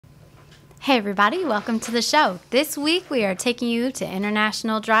Hey everybody, welcome to the show. This week we are taking you to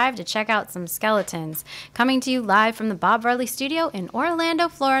International Drive to check out some skeletons. Coming to you live from the Bob Varley Studio in Orlando,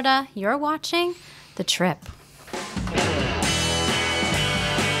 Florida, you're watching The Trip.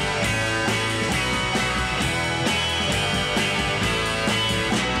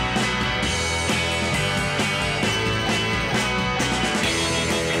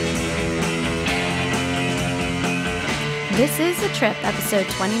 This is The Trip, episode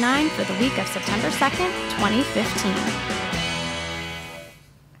 29 for the week of September 2nd, 2015.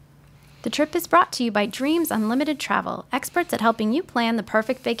 The Trip is brought to you by Dreams Unlimited Travel, experts at helping you plan the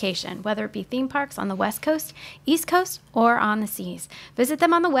perfect vacation, whether it be theme parks on the West Coast, East Coast, or on the seas. Visit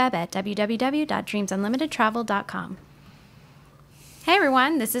them on the web at www.dreamsunlimitedtravel.com. Hey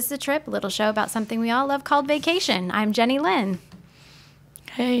everyone, this is The Trip, a little show about something we all love called vacation. I'm Jenny Lynn.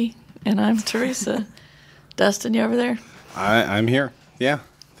 Hey, and I'm Teresa. Dustin, you over there? I'm here. Yeah,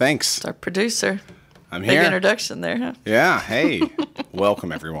 thanks. It's our producer. I'm Big here. introduction there, huh? Yeah, hey.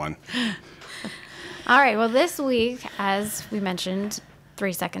 Welcome, everyone. All right, well, this week, as we mentioned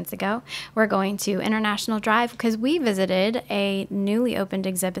 3 seconds ago, we're going to International Drive because we visited a newly opened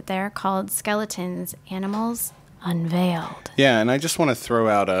exhibit there called Skeletons, Animals Unveiled. Yeah, and I just want to throw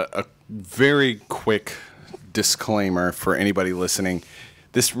out a very quick disclaimer for anybody listening.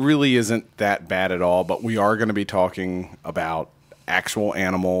 This really isn't that bad at all, but we are going to be talking about actual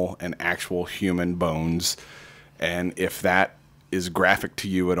animal and actual human bones. And if that is graphic to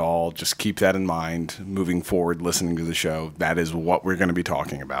you at all, just keep that in mind moving forward listening to the show. That is what we're going to be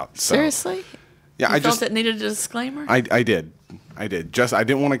talking about. So, Seriously? yeah, You felt it needed a disclaimer? I did. I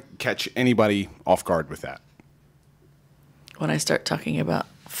didn't want to catch anybody off guard with that. When I start talking about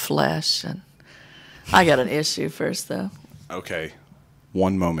flesh, and I got an issue first, though. Okay.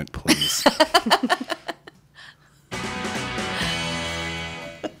 One moment, please.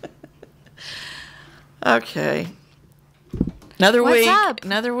 Okay. Another What's week. up?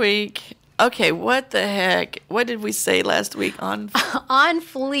 Another week. Okay, what the heck? What did we say last week on? On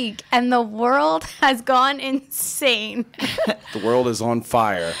fleek, and the world has gone insane. The world is on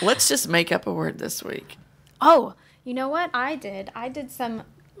fire. Let's just make up a word this week. Oh, you know what I did? I did some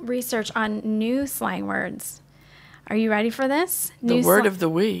research on new slang words. Are you ready for this? The word of the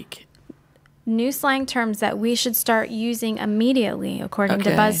week. New slang terms that we should start using immediately, according to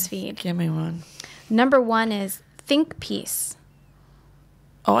Okay, BuzzFeed. give me one. Number one is think piece.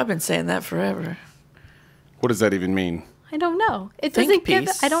 Oh, I've been saying that forever. What does that even mean? I don't know. It Think doesn't give.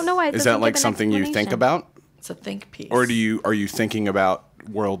 piece. I don't know why. It Is doesn't that like give an something you think explanation. about? It's a think piece. Or are you thinking about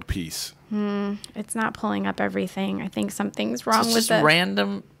world peace? It's not pulling up everything. I think something's wrong It's with just the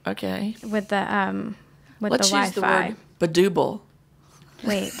random. Okay. with the Let's use the Wi-Fi. word badooble.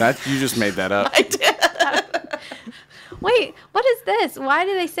 Wait, That you just made that up. I did. wait. What is this? Why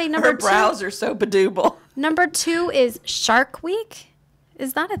do they say number Her two? brows are so badooble. Number two is Shark Week.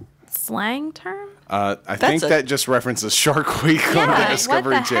 Is that a slang term? I think that just references Shark Week on the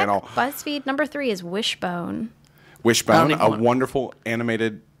Discovery what the Channel. Heck? BuzzFeed. Number three is Wishbone. Wishbone, even a want- wonderful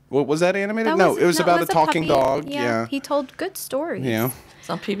animated. What was that animated? That No, it was no, about it a talking puppy. dog. Yeah. He told good stories. Yeah. It's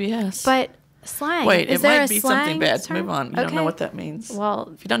on PBS. But slang. Wait, is it there might a be slang something bad. term? Move on. You don't know what that means. Well,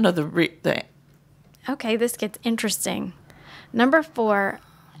 If you don't know the okay, this gets interesting. Number four,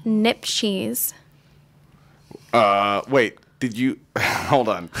 nip cheese. Wait, did you? Hold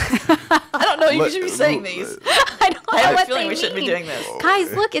on. I don't know. You should be saying these. I don't I know have a what feeling they we shouldn't be mean. doing this.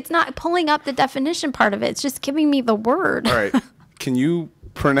 Guys, look, it's not pulling up the definition part of it. It's just giving me the word. All right. Can you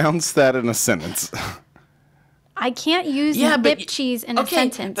pronounce that in a sentence? I can't use Yeah, but nip cheese in a okay,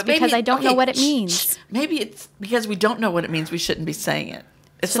 sentence but because maybe- I don't know okay, what it shh, means. shh. Maybe it's because we don't know what it means. We shouldn't be saying it.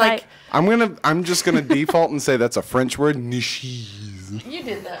 It's Should like I'm just gonna default and say that's a French word. Nichise. you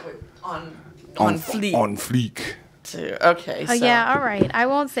did that with on fleek On fleek. too. Okay. Oh so, yeah, all right. I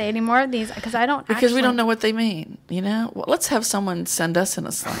won't say any more of these because I don't. Because we actually- don't know what they mean. You know. Well, let's have someone send us in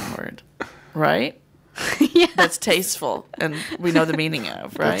a slang word, right? Yeah. That's tasteful and we know the meaning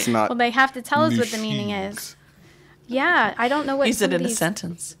of, right? That's not. Well, they have to tell us what the meaning is. nichise. Yeah, I don't know what. Use some it of in a these-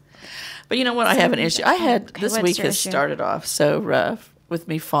 sentence. But you know what? I have an issue. I had Okay, this what's week your has issue? started off so rough with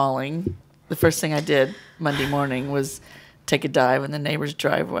me falling. The first thing I did Monday morning was take a dive in the neighbor's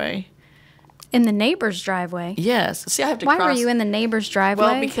driveway. In the neighbor's driveway. Yes. See, I have to Why cross. were you in the neighbor's driveway?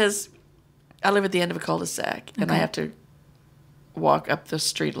 Well, because I live at the end of a cul-de-sac, and I have to walk up the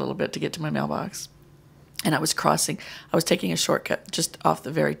street a little bit to get to my mailbox. And I was taking a shortcut just off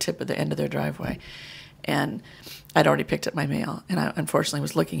the very tip of the end of their driveway. And I'd already picked up my mail, and I unfortunately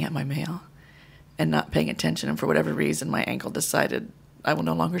was looking at my mail and not paying attention. And for whatever reason, my ankle decided, I will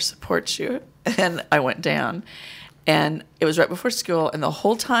no longer support you. And I went down. And it was right before school, and the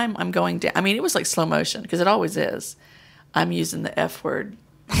whole time I'm going down, I mean, it was like slow motion, because it always is. I'm using the F word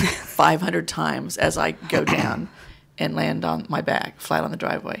 500 times as I go down and land on my back, flat on the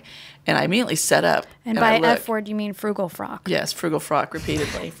driveway. And I immediately set up. And by F word, you mean frugal frock. Yes, frugal frock,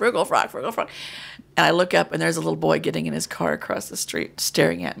 repeatedly. Frugal frock, frugal frock. And I look up, and there's a little boy getting in his car across the street,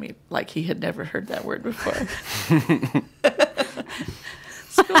 staring at me like he had never heard that word before.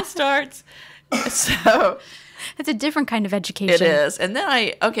 School starts. So it's a different kind of education. it is. And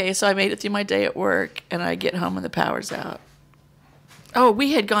then so I made it through my day at work, and I get home and the power's out. Oh,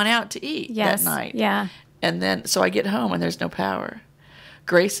 we had gone out to eat that night. Yeah. And then, so I get home, and there's no power.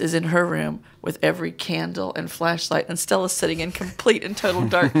 Grace is in her room with every candle and flashlight, and Stella's sitting in complete and total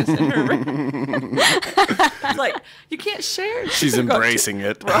darkness in her room. It's like, you can't share. She's embracing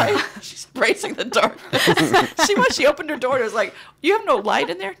it. Right? She's embracing the darkness. She opened her door, and it was like, you have no light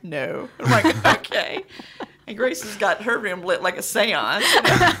in there? No. I'm like, okay. And Grace has got her room lit like a seance.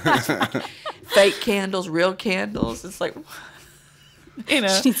 Fake candles, real candles. It's like,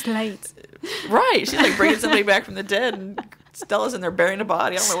 She's late. Right. She's like bringing somebody back from the dead, and Stella's in there burying a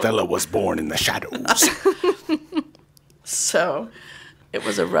body. Stella was born in the shadows. So it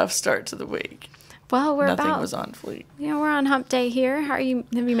was a rough start to the week. Well, Nothing was on fleek. We're on hump day here. Have you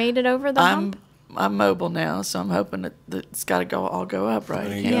made it over the hump? I'm mobile now, so I'm hoping that it's got to all go up, right?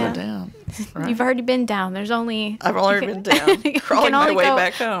 It can't go down. Right? You've already been down. I've already been down. Crawling my way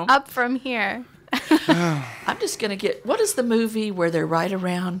back home. Up from here. I'm just going to get, what is the movie where they're right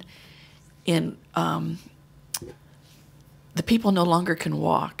around in, the people no longer can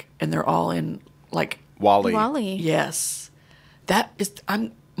walk, and they're all in, like. Wally. Yes. That is,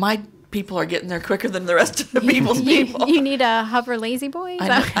 my people are getting there quicker than the rest of the people's people. You need a hover lazy boy?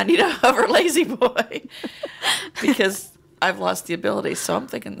 I need a hover lazy boy because I've lost the ability, so I'm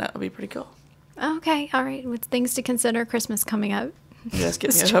thinking that would be pretty cool. Okay, all right. With things to consider, Christmas coming up. Yes,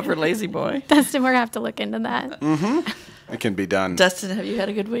 get me a hover lazy boy. Dustin, we're going to have to look into that. Mm-hmm. It can be done. Dustin, have you had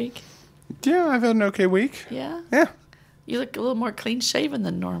a good week? Yeah, I've had an okay week. Yeah? Yeah. You look a little more clean-shaven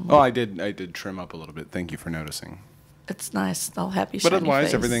than normal. Oh, I did trim up a little bit. Thank you for noticing. It's nice. All happy, but shiny otherwise,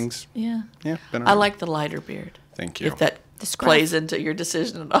 face. everything's... Yeah. Yeah. I like the lighter beard. Thank you. If that plays into your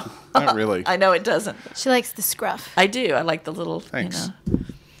decision at all. Not really. I know it doesn't. She likes the scruff. I do. I like the little, Thanks.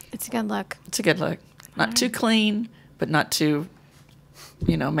 It's a good look. It's a good look. Not too clean, but not too,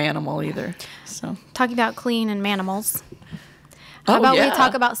 manimal either. So talking about clean and manimals. How about we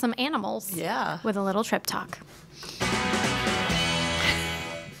talk about some animals? Yeah. With a little trip talk.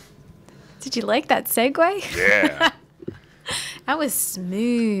 Did you like that segue? Yeah. That was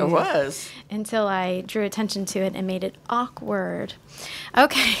smooth. It was. Until I drew attention to it and made it awkward.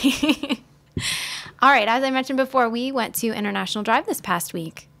 Okay. All right. As I mentioned before, we went to International Drive this past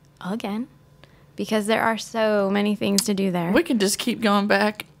week. Again. Because there are so many things to do there. We can just keep going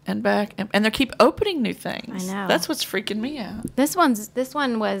back and back. And they keep opening new things. I know. That's what's freaking me out. This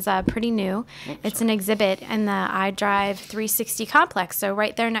one was pretty new. It's an exhibit in the iDrive 360 complex. So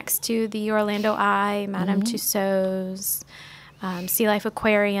right there next to the Orlando Eye, Madame Tussauds, Sea Life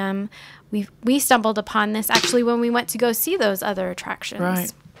Aquarium. We stumbled upon this actually when we went to go see those other attractions.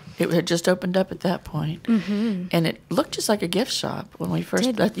 Right. It had just opened up at that point. Mm-hmm. And it looked just like a gift shop when we first...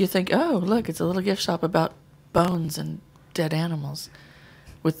 You think, oh, look, it's a little gift shop about bones and dead animals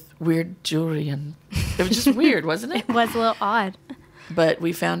with weird jewelry. And it was just weird, wasn't it? It was a little odd. But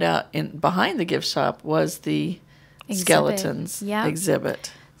we found out behind the gift shop was the skeletons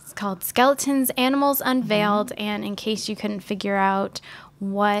exhibit. It's called Skeletons, Animals Unveiled. And in case you couldn't figure out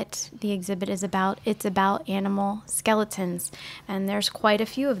what the exhibit is about, it's about animal skeletons. And there's quite a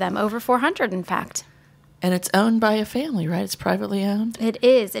few of them, over 400 in fact. And it's owned by a family, right? It's privately owned? It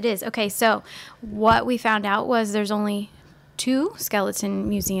is. Okay, so what we found out was there's only 2 skeleton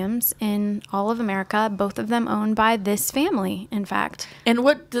museums in all of America, both of them owned by this family, in fact. And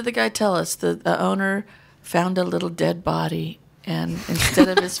what did the guy tell us? The owner found a little dead body, and instead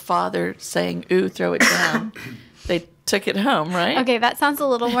of his father saying, ooh, throw it down, they took it home, right? Okay, that sounds a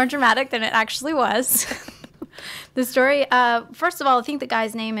little more dramatic than it actually was. The story, first of all, I think the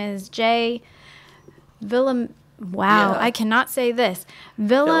guy's name is Jay Villam. Wow, I cannot say this.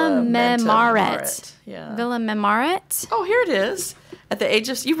 Villamemaret. Yeah. Villamemaret. Oh, here it is. At the age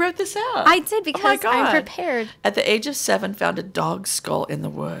of... You wrote this out. I did because I'm prepared. At the age of 7, found a dog skull in the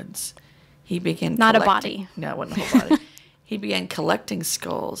woods. He began Not a body. No, it wasn't a whole body. He began collecting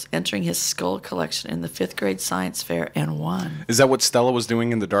skulls, entering his skull collection in the 5th grade science fair, and won. Is that what Stella was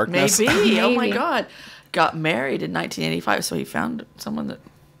doing in the darkness? Maybe. Oh, my God. Got married in 1985, so he found someone that...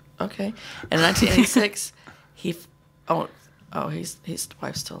 Okay. And in 1986... His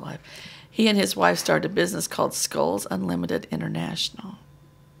wife's still alive. He and his wife started a business called Skulls Unlimited International.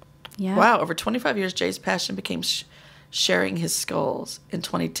 Yeah. Wow, over 25 years, Jay's passion became sharing his skulls. In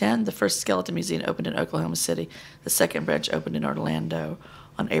 2010, the first skeleton museum opened in Oklahoma City. The second branch opened in Orlando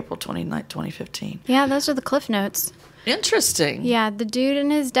on April 29, 2015. Yeah, those are the cliff notes. Interesting. Yeah, the dude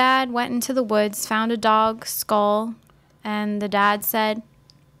and his dad went into the woods, found a dog skull, and the dad said,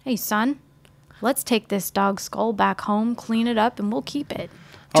 "Hey, son, let's take this dog skull back home, clean it up, and we'll keep it."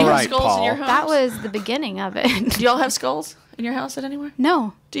 Do you All have right, skulls Paul. in your house? That was the beginning of it. Do y'all have skulls in your house at anywhere?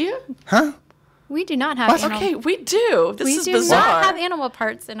 No, Do you? Huh? we do not have animal. Okay, we do. This We is do bizarre. not have animal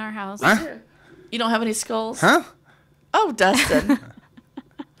parts in our house. Huh? You don't have any skulls? Huh? Oh, Dustin.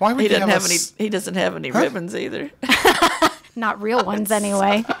 Why would He you doesn't have a any. s- He doesn't have any ribbons either. Not real ones,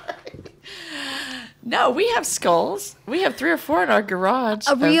 anyway. No, we have skulls. We have 3 or 4 in our garage.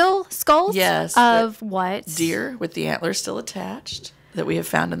 A of real skulls? Yes, Of what? deer with the antlers still attached that we have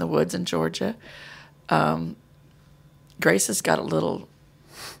found in the woods in Georgia. Grace has got a little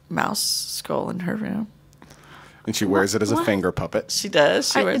mouse skull in her room. And she wears it as a finger puppet. She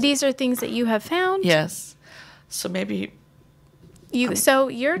does. She wears. These are things that you have found. Yes. So maybe So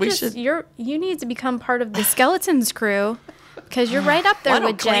you're we just should- you need to become part of the skeletons crew because you're right up there I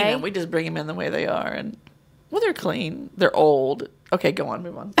with don't clean Jay. them. We just bring them in the way they are, and well, they're clean. They're old. Okay, go on,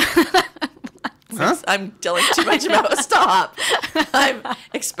 move on. Huh? I'm telling too much about. Stop. I'm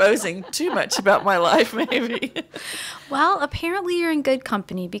exposing too much about my life. Maybe. Well, apparently you're in good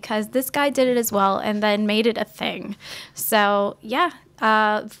company because this guy did it as well and then made it a thing. So yeah,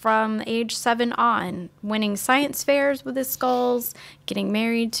 from age 7 on, winning science fairs with his skulls, getting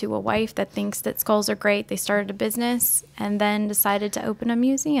married to a wife that thinks that skulls are great. They started a business and then decided to open a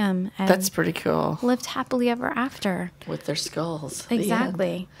museum and That's pretty cool. lived happily ever after. With their skulls. The end.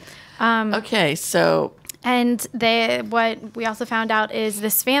 Exactly. Okay, so And what we also found out is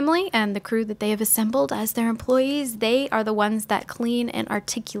this family and the crew that they have assembled as their employees, they are the ones that clean and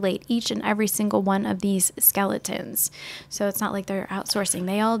articulate each and every single one of these skeletons. So it's not like they're outsourcing.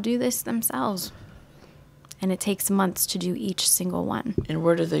 They all do this themselves. And it takes months to do each single one. and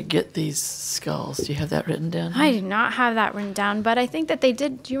where do they get these skulls? Do you have that written down? I do not have that written down, but I think that they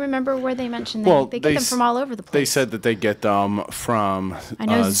did. Do you remember where they mentioned they get them s- from all over the place? They said that they get them from I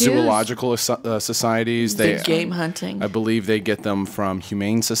know zoos. zoological societies. The game hunting. I believe they get them from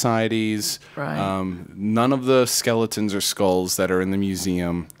humane societies. Right. None of the skeletons or skulls that are in the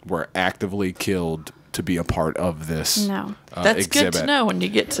museum were actively killed to be a part of this No. That's exhibit. good to know when you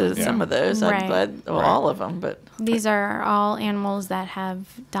get to some of those. Right. I'm glad, well, Right. all of them, but These are all animals that have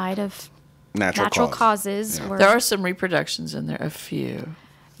died of natural causes. Yeah. Or, there are some reproductions in there, a few.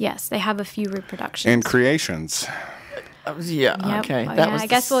 yes, they have a few reproductions. And creations. Yeah, Yep. okay. Oh, That yeah, was I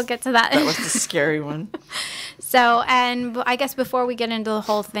guess we'll get to that. That was the scary one. So, and I guess before we get into the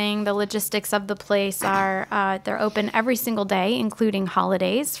whole thing, the logistics of the place are they're open every single day, including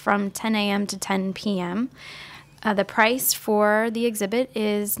holidays, from 10 a.m. to 10 p.m. The price for the exhibit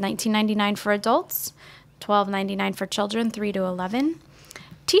is $19.99 for adults, $12.99 for children 3 to 11.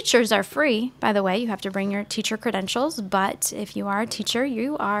 Teachers are free, by the way. You have to bring your teacher credentials, but if you are a teacher,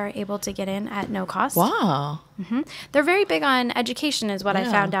 you are able to get in at no cost. Wow. They're very big on education, is what I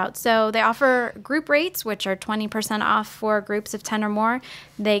Yeah. found out. So they offer group rates, which are 20% off for groups of 10 or more.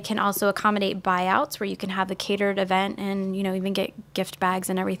 They can also accommodate buyouts, where you can have a catered event and even get gift bags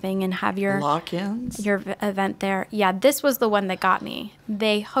and everything, and have your Lock-ins? event there. Yeah, this was the one that got me.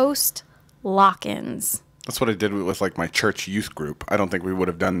 They host lock-ins. That's what I did with like my church youth group. I don't think we would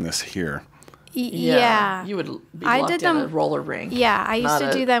have done this here. Yeah. You would be I locked did in them- a roller rink. Yeah, I used Not to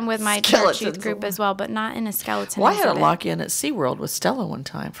a do them with my church skeleton youth group one. as well, but not in a skeleton Well, I had a exhibit. lock-in at SeaWorld with Stella one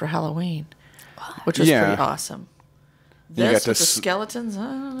time for Halloween, which was Yeah. pretty awesome. You got This to with the s- skeletons, I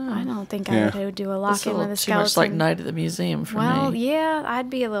don't know. I don't think Yeah. I would do a It's lock-in with a too skeleton. much like Night at the Museum for Well, me. yeah,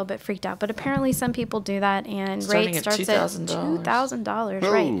 I'd be a little bit freaked out, but apparently some people do that, and Starting rate at starts $2,000. at $2,000,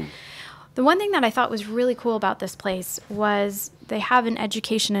 Ooh. right? The one thing that I thought was really cool about this place was they have an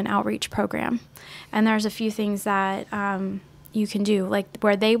education and outreach program, and there's a few things that you can do, like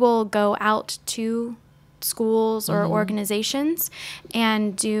where they will go out to schools or Mm-hmm. organizations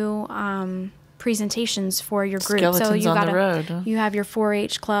and do presentations for your group. So Skeletons you on the gotta, road, huh? you have your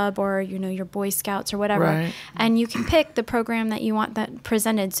 4-H club or your Boy Scouts or whatever, Right. and you can pick the program that you want that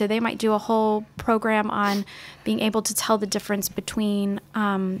presented. So they might do a whole program on being able to tell the difference between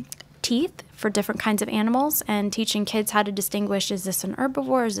teeth for different kinds of animals and teaching kids how to distinguish, is this an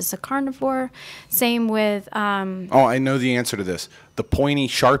herbivore, is this a carnivore? Same with Oh, I know the answer to this. The pointy,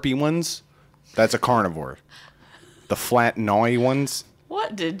 sharpy ones, that's a carnivore. The flat, gnawy ones, What?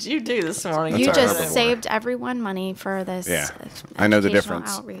 What did you do this morning? You That's just our herbivore. saved everyone money for this. Yeah. I know the educational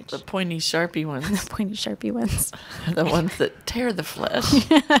difference. Outreach. The pointy Sharpie ones. Pointy Sharpie ones. The ones that tear the flesh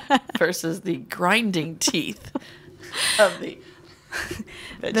versus the grinding teeth of the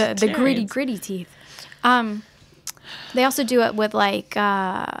The gritty teeth. They also do it with like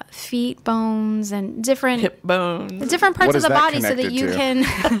feet bones and different hip bones. different parts What of is the that body so that connected you to?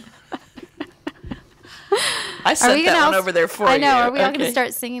 can. I sent that one over there for you. I know. Are we all going to Okay.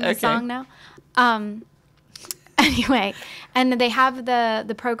 start singing the Okay. song now? Anyway, and they have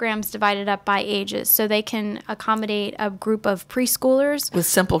the programs divided up by ages, so they can accommodate a group of preschoolers With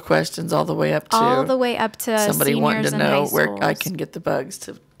simple questions all the way up to somebody seniors wanting to in know high where I schools. can get the bugs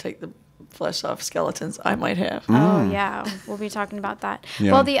to take the flesh off skeletons I might have. Oh yeah, we'll be talking about that.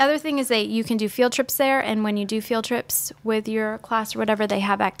 Yeah. Well, the other thing is that you can do field trips there, and when you do field trips with your class or whatever, they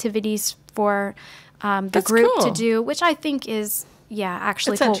have activities for the That's group to cool. do, which I think is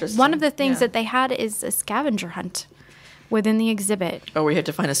actually That's cool. interesting. One of the things Yeah. that they had is a scavenger hunt within the exhibit. Oh, we had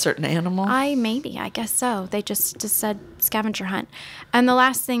to find a certain animal? I guess so. They just said scavenger hunt. And the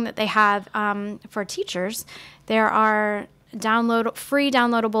last thing that they have for teachers, there are free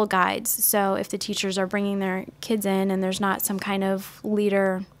downloadable guides. So if the teachers are bringing their kids in and there's not some kind of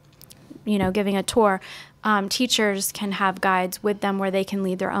leader, giving a tour, teachers can have guides with them where they can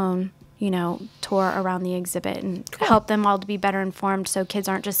lead their own tour around the exhibit and help them all to be better informed so kids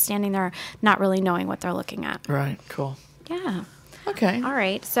aren't just standing there not really knowing what they're looking at. Right, cool. Yeah. Okay. All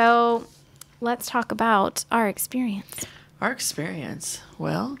right. So let's talk about our experience. Our experience.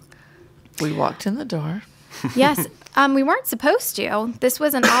 Well, we walked in the door. Yes. We weren't supposed to. This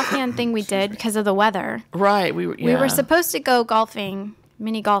was an offhand thing we did because of the weather. Right. We We were supposed to go golfing,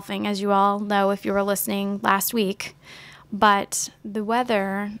 mini golfing, as you all know if you were listening last week. But the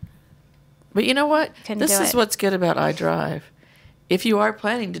weather. But you know what? Couldn't This do is it. what's good about iDrive. If you are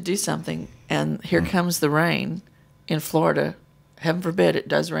planning to do something and here comes the rain in Florida, heaven forbid it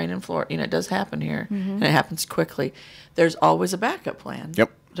does rain in Florida, it does happen here and it happens quickly, there's always a backup plan. Yep.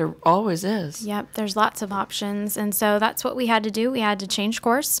 There always is. Yep. There's lots of options. And so that's what we had to do. We had to change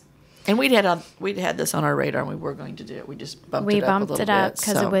course. And we'd had this on our radar and we were going to do it. We just bumped it up a little bit.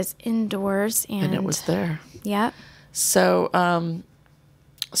 Because it was indoors. and it was there. Yep. So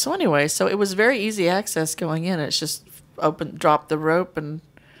anyway, so it was very easy access going in. It's just drop the rope and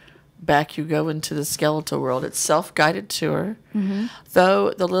back you go into the skeletal world. It's self-guided tour. Mm-hmm.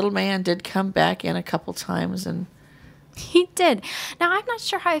 Though the little man did come back in a couple times and He did. Now, I'm not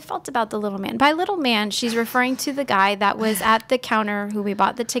sure how I felt about the little man. By little man, she's referring to the guy that was at the counter who we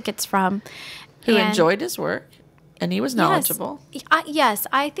bought the tickets from. who And- enjoyed his work and he was knowledgeable. Yes,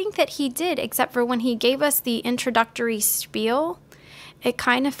 I think that he did, except for when he gave us the introductory spiel, it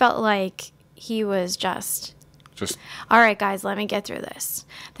kind of felt like he was just, all right, guys, let me get through this.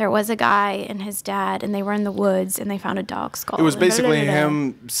 There was a guy and his dad, and they were in the woods, and they found a dog skull. It was and blah, blah, basically blah, blah.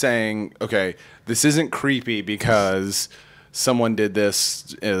 him saying, okay, this isn't creepy because someone did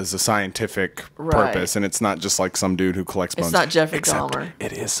this as a scientific Right. purpose, and it's not just like some dude who collects bones. It's not Jeffrey Except Dahmer.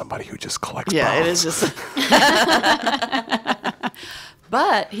 It is somebody who just collects Yeah, bones. it is just.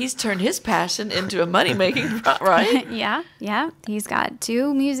 But he's turned his passion into a money-making, right? Yeah. He's got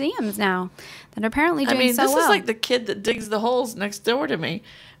 2 museums now that are apparently doing this so well. is like the kid that digs the holes next door to me.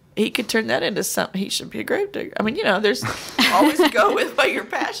 He could turn that into something. He should be a grave digger. There's always go with what your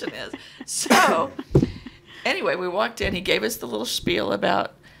passion is. So, anyway, we walked in. He gave us the little spiel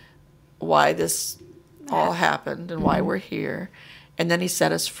about why this all happened and why we're here. And then he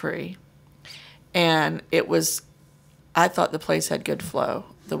set us free. And I thought the place had good flow,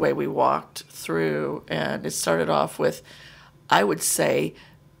 the way we walked through. And it started off with, I would say,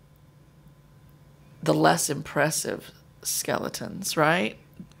 the less impressive skeletons, right?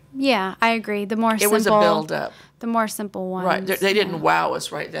 Yeah, I agree. The more It simple, was a build-up. The more simple ones. Right. They didn't wow us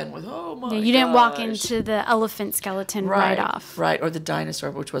right then with, oh, my Yeah, you didn't walk gosh. into the elephant skeleton right off. Right, or the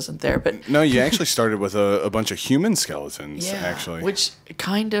dinosaur, which wasn't there. But No, you actually started with a bunch of human skeletons, actually. which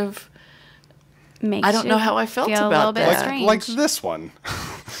kind of, Makes I don't know you how I felt feel about a little bit that. strange. like this one.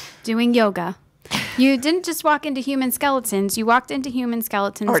 Doing yoga. You didn't just walk into human skeletons. You walked into human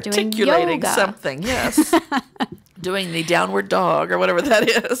skeletons doing articulating yoga. something, yes. Doing the downward dog or whatever that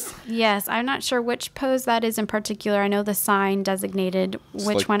is. Yes, I'm not sure which pose that is in particular. I know the sign designated which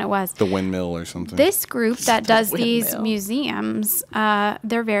like one it was. The windmill or something. This group that does these windmill. museums,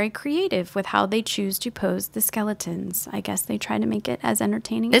 they're very creative with how they choose to pose the skeletons. I guess they try to make it as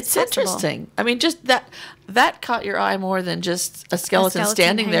entertaining It's as possible. interesting. Just that caught your eye more than just a skeleton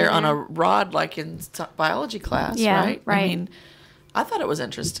standing there on hanging a rod like in biology class, Yeah, right? right. I thought it was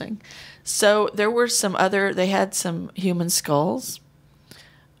interesting. So there were they had some human skulls.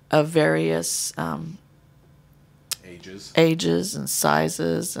 of various Ages. and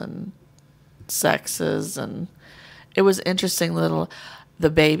sizes and sexes, and it was interesting. Little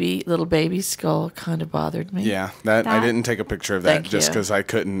baby skull kind of bothered me. Yeah, that I didn't take a picture of that Thank just you. because I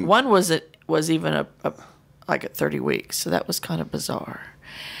couldn't. One was even like at 30 weeks, so that was kind of bizarre.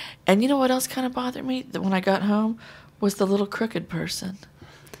 And you know what else kind of bothered me? That when I got home was the little crooked person.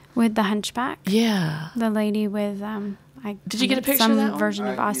 With the hunchback? Yeah. The lady with, Did you get a picture some of that one? version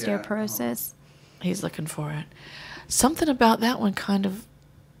of Yeah. osteoporosis. He's looking for it. Something about that one kind of,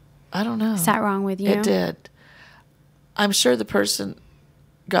 I don't know. Sat wrong with you? It did. I'm sure the person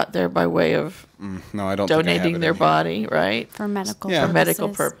got there by way of No, I don't. think I have donating it their in here. body, right? For medical Yeah. purposes. For medical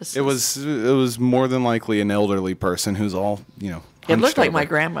purposes. It was more than likely an elderly person who's all It hunched looked like over. my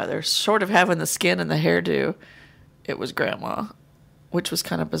grandmother, sort of having the skin and the hairdo. It was grandma, which was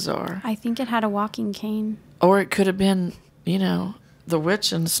kind of bizarre. I think it had a walking cane. Or it could have been, the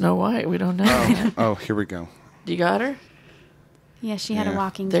witch in Snow White. We don't know. Oh, here we go. You got her? Yeah, she had a Yeah.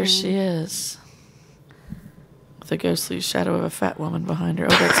 walking There cane. she is. The ghostly shadow of a fat woman behind her. Oh,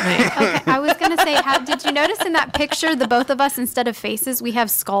 that's me. Okay, I was going to say, did you notice in that picture, the both of us, instead of faces, we have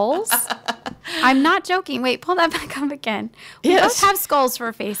skulls? I'm not joking. Wait, pull that back up again. We Yes. both have skulls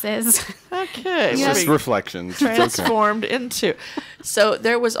for faces. Okay. It's we're just reflections. It's okay. transformed into. So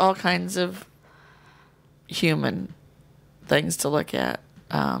there was all kinds of human things to look at.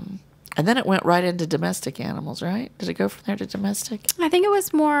 And then it went right into domestic animals, right? Did it go from there to domestic? I think it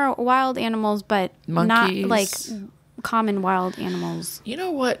was more wild animals, but not Monkeys. like common wild animals. You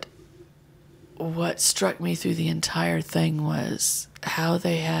know what struck me through the entire thing was how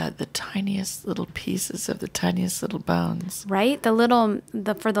they had the tiniest little pieces of the tiniest little bones. Right? For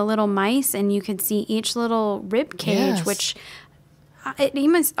the little mice, and you could see each little rib cage, Yes. which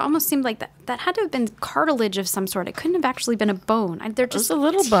it almost seemed like that had to have been cartilage of some sort. It couldn't have actually been a bone. They're Just just a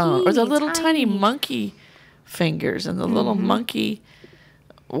little bone, or the little tiny tiny. monkey fingers and the little monkey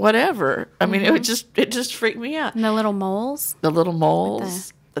whatever. I mean, it just freaked me out. And the little moles. The little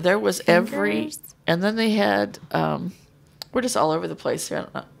moles. There was every, fingers. and then they had. We're just all over the place here. I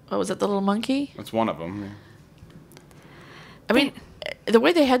don't know. Oh, was it the little monkey? That's one of them. Yeah. I mean, the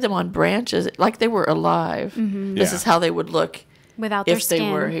way they had them on branches, like they were alive. This Yeah. is how they would look Without their if they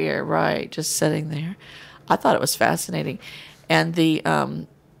skin. were here, right? Just sitting there. I thought it was fascinating, and the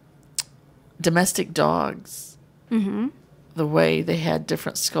domestic dogs. The way they had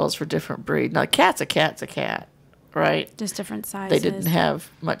different skulls for different breed. Now, a cat's a cat, right? Just different sizes. They didn't have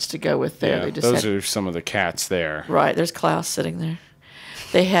much to go with there. Yeah, They just those had, are some of the cats there. right. There's Klaus sitting there.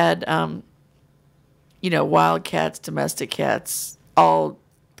 They had, wild cats, domestic cats, all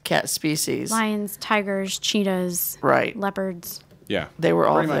cat species. Lions, tigers, cheetahs, Right. leopards. Yeah, They were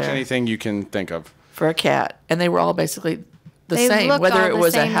all pretty much there. anything you can think of. For a cat, and they were all basically the They same. looked Whether all it the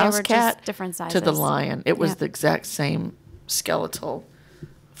was a same, they house were just cat different to the sizes. lion, it was Yeah. the exact same skeletal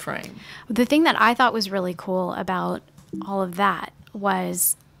frame. The thing that I thought was really cool about all of that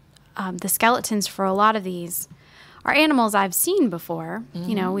was the skeletons for a lot of these are animals I've seen before.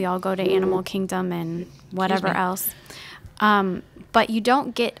 You know, we all go to Animal Kingdom and whatever me. else. But you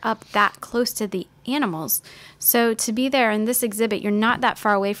don't get up that close to the animals. So to be there in this exhibit, you're not that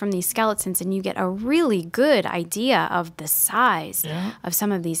far away from these skeletons, and you get a really good idea of the size of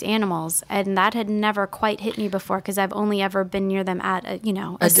some of these animals. And that had never quite hit me before because I've only ever been near them at a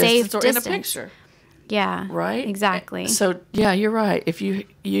safe distance or distance. in a picture. Yeah. Right? Exactly. So, yeah, you're right. If you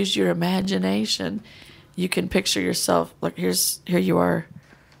use your imagination, you can picture yourself like here you are.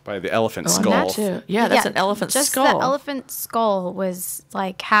 By the elephant on skull. that too. Yeah, that's an elephant just skull. the elephant skull was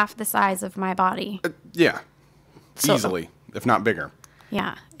like half the size of my body. Yeah, So- easily, if not bigger.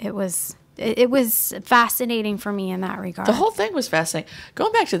 Yeah, it was fascinating for me in that regard. The whole thing was fascinating.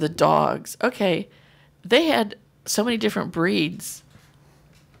 Going back to the dogs, okay, they had so many different breeds,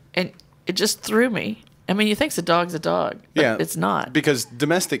 and it just threw me. I mean, you think a dog's a dog, but Yeah, it's not. Because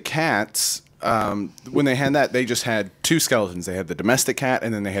domestic cats, when they had that, they just had two skeletons. They had the domestic cat,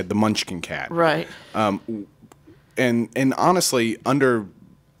 and then they had the Munchkin cat. Right. And honestly, under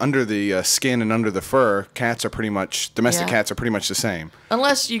the skin and under the fur, cats are pretty much domestic Yeah. cats are pretty much the same.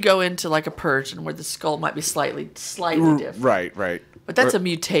 Unless you go into like a Persian where the skull might be slightly different. Right. But that's or, a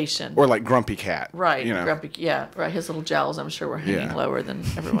mutation. or like Grumpy Cat. Right. You know. Grumpy, yeah, right. His little jowls, I'm sure, were hanging Yeah. lower than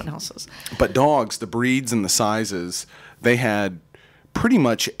everyone else's. But dogs, the breeds and the sizes, they had pretty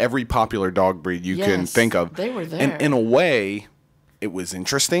much every popular dog breed you can Yes, think of. they were there. And in a way, it was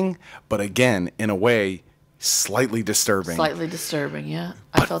interesting, but again, in a way, slightly disturbing. Slightly disturbing, yeah.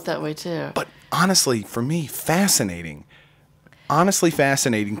 I felt that way too. But honestly, for me, fascinating. honestly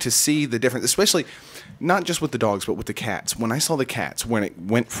fascinating to see the difference, especially not just with the dogs, but with the cats. When I saw the cats, when it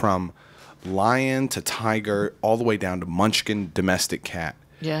went from lion to tiger all the way down to munchkin domestic cat.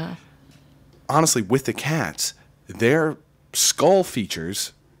 Yeah. Honestly, with the cats, their skull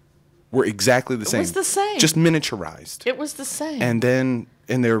features were exactly the same. It was the same. Just miniaturized. It was the same. And then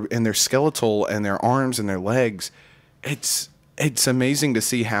in their skeletal and their arms and their legs, it's amazing to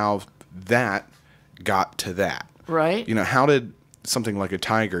see how that got to that. Right. You know, how did something like a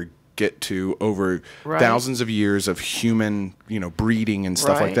tiger get to over Right. thousands of years of human, breeding and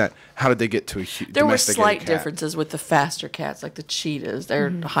stuff like Right. that? How did they get to a There were domesticated slight cat? differences with the faster cats, like the cheetahs. Their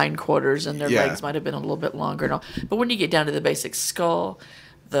hindquarters and their Yeah. legs might have been a little bit longer and all. But when you get down to the basic skull,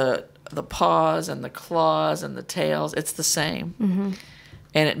 the paws and the claws and the tails, it's the same. Mm-hmm.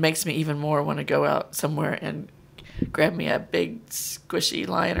 And it makes me even more want to go out somewhere and grab me a big squishy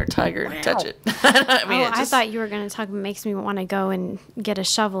lion or tiger and touch it. I mean, I thought you were going to talk. Makes me want to go and get a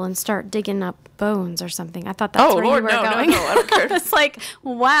shovel and start digging up bones or something. I thought that's Oh, where Lord, you were no, going. no, I don't care. It's like,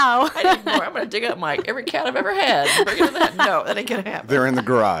 wow. I need more. I'm going to dig up every cat I've ever had and bring it to that. No, that ain't going to happen. They're in the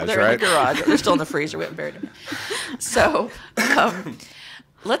garage, They're right? in the garage. They're still in the freezer. We haven't buried them. So,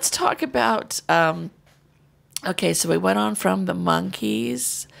 let's talk about. Okay, so we went on from the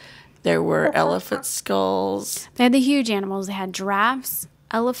monkeys. There were elephant skulls. They had the huge animals. They had giraffes,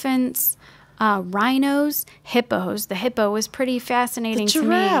 elephants, rhinos, hippos. The hippo was pretty fascinating The to me.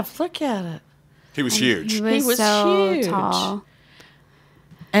 giraffe. Look at it. He was huge. He was, was so huge. tall.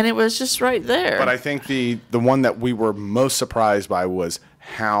 And it was just right there. But I think the one that we were most surprised by was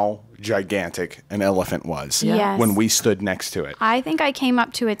how gigantic an elephant was Yes. when we stood next to it. I think I came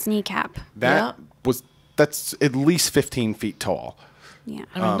up to its kneecap. That's at least 15 feet tall. Yeah.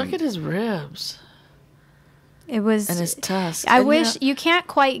 I mean, look at his ribs It was. and his tusks. I And, wish you can't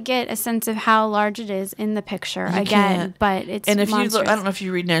quite get a sense of how large it is in the picture You again, can't. but it's And if monstrous. you look, I don't know if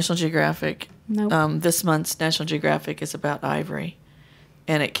you read National Geographic. Nope. This month's National Geographic is about ivory,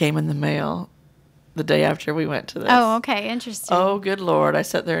 and it came in the mail the day after we went to this. Oh, okay, interesting. Oh, good Lord! I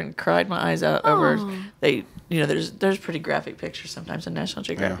sat there and cried my eyes out over. There's pretty graphic pictures sometimes in National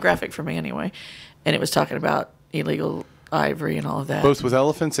Geographic, Yeah. graphic for me anyway, and it was talking about illegal ivory and all of that. Both with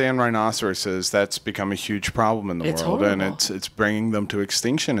elephants and rhinoceroses, that's become a huge problem in the It's world, and horrible. it's bringing them to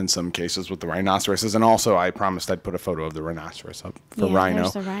extinction in some cases with the rhinoceroses. And also, I promised I'd put a photo of the rhinoceros up for Yeah, Rhino,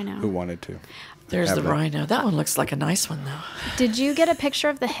 there's the rhino. who wanted to. There's have the that. rhino. That one looks like a nice one though. Did you get a picture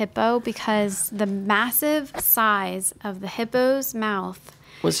of the hippo? Because the massive size of the hippo's mouth,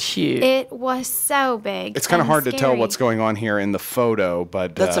 Was huge. it was so big. It's kind of and hard to tell scary. what's going on here in the photo,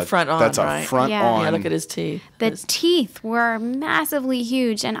 but That's a front on, That's a right? front Yeah. on. Yeah, look at his teeth. The His- teeth were massively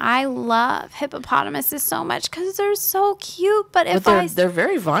huge, and I love hippopotamuses so much because they're so cute. But if But they're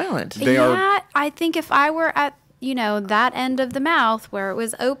very violent. They are- yeah, I think if I were at that end of the mouth where it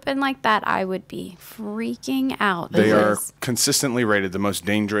was open like that, I would be freaking out. They are because- consistently rated the most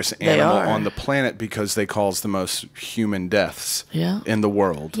dangerous They animal are. on the planet because they cause the most human deaths Yeah. in the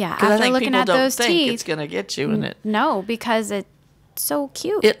world. Yeah, 'Cause I after think looking people at don't those think it's teeth, gonna get you in it. no, because it's so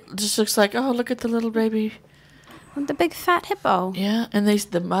cute. It just looks like, oh, look at the little baby. The big fat hippo. Yeah, and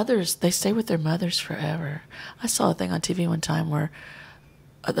the mothers, they stay with their mothers forever. I saw a thing on TV one time where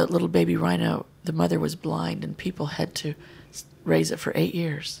the little baby rhino, the mother was blind, and people had to raise it for 8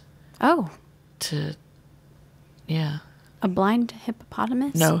 years Oh, to, yeah. a blind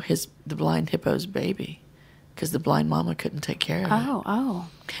hippopotamus? No, the blind hippo's baby, because the blind mama couldn't take care of it. Oh.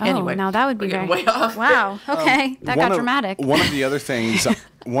 Anyway, now that would be we're getting very. way off. Wow. Okay, that got dramatic. One of the other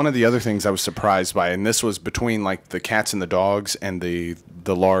things, I was surprised by, and this was between like the cats and the dogs and the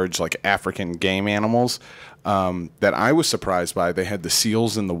large like African game animals, that I was surprised by. They had the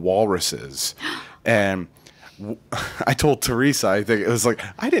seals and the walruses, and I told Teresa, I think it was like,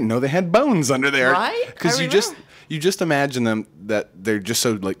 I didn't know they had bones under there, Right? Because I you just imagine them that they're just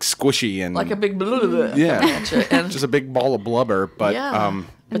so like squishy and Like a big blue. yeah, And just a big ball of blubber, but yeah.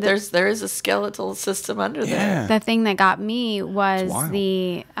 But there is a skeletal system under there. yeah. The thing that got me was wild.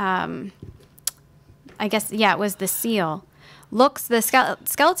 the, I guess, it was the seal. The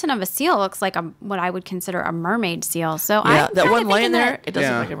skeleton of a seal looks like what I would consider a mermaid seal. So Yeah, I'm that kinda one laying thinking there, that- it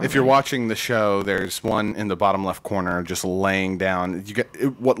doesn't Yeah, look like a if you're mermaid. watching the show, there's one in the bottom left corner just laying down. You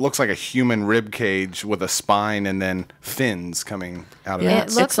get what looks like a human rib cage with a spine and then fins coming out of Yeah. it.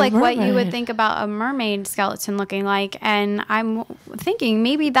 It looks It's a like what you would mermaid. think about a mermaid skeleton looking like. And I'm thinking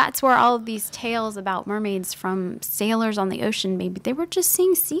maybe that's where all of these tales about mermaids from sailors on the ocean, maybe they were just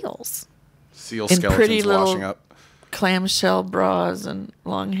seeing seals. Seal In skeletons pretty little- washing up. Clamshell bras and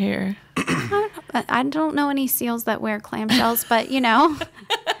long hair. I don't know any seals that wear clamshells, but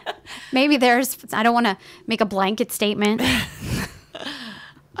Maybe I don't want to make a blanket statement.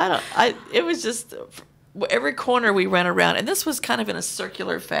 It was just every corner we went around, and this was kind of in a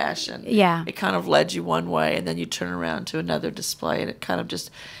circular fashion. Yeah. It kind of led you one way, and then you turn around to another display, and it kind of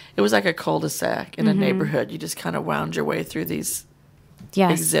it was like a cul-de-sac in a neighborhood. You just kind of wound your way through these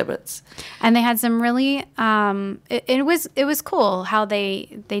exhibits. And they had some really, it was cool how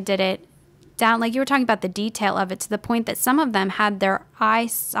they did it down, like you were talking about the detail of it, to the point that some of them had their eye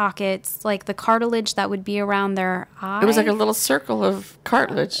sockets, like the cartilage that would be around their eye. It was like a little circle of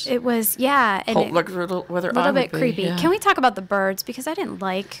cartilage. It was, yeah. And Like a little bit creepy. Yeah. Can we talk about the birds? Because I didn't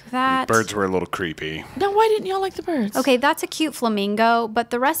like that. Birds were a little creepy. No, why didn't y'all like the birds? Okay, that's a cute flamingo,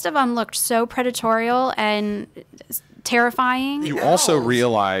 but the rest of them looked so predatorial and terrifying. You also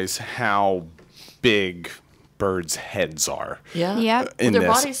realize how big birds' heads are. Yeah. Yep. Their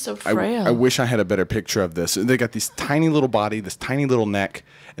body's so frail. I wish I had a better picture of this. They got this tiny little body, this tiny little neck,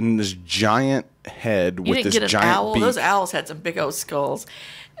 and this giant head you with didn't this get an giant owl. beak. Those owls had some big old skulls.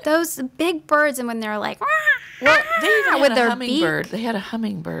 Those big birds, and when they're like, well, they even with had their a hummingbird. beak. They had a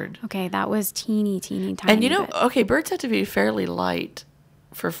hummingbird. Okay, that was teeny, tiny. And you know, okay, birds have to be fairly light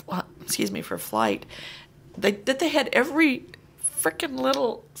for flight. They had every freaking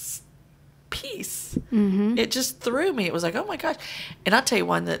little piece. Mm-hmm. It just threw me. It was like, oh my gosh. And I'll tell you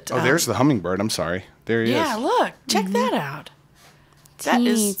one that. Oh, there's the hummingbird. I'm sorry. There he is. Yeah, look, check that out.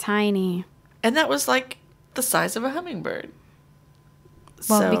 Teeny, tiny. And that was like the size of a hummingbird.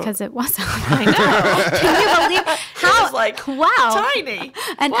 Well, because it wasn't. I know. Can you believe how? It was like, wow, tiny.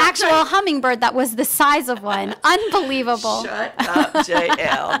 An actual hummingbird that was the size of one. Unbelievable. Shut up,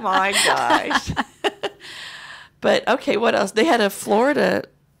 JL. My gosh. But okay, what else? They had a Florida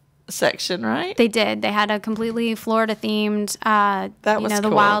section, right? They did. They had a completely Florida themed. That was the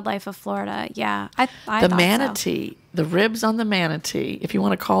cool. wildlife of Florida. Yeah, I the thought manatee, the ribs on the manatee, if you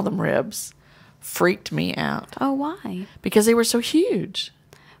want to call them ribs, freaked me out. Oh, why? Because they were so huge.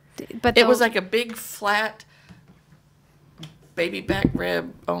 But it was like a big flat baby back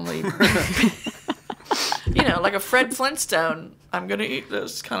rib, only like a Fred Flintstone. I'm gonna eat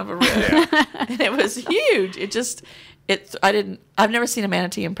this kind of a rib, and it was huge. I've never seen a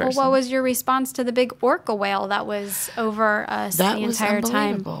manatee in person. Well, what was your response to the big orca whale that was over us the entire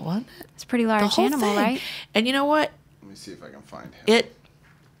time? Wasn't it? It's a pretty large animal, right? And you know what? Let me see if I can find him.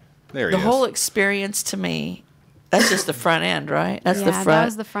 There he is. The whole experience to me, that's just the front end, right? That's the front. That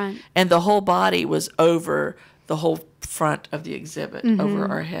was the front. And the whole body was over the whole front of the exhibit, over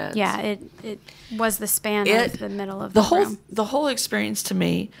our heads. Yeah, it was the span of the middle of the room. The whole experience to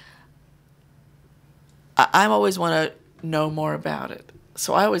me, I always want to know more about it.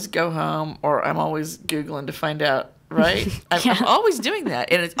 So I always go home, or I'm always Googling to find out, right? I'm always doing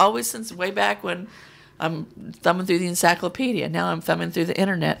that. And it's always since way back when I'm thumbing through the encyclopedia. Now I'm thumbing through the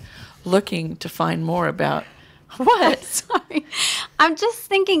internet looking to find more about what? Sorry. I'm just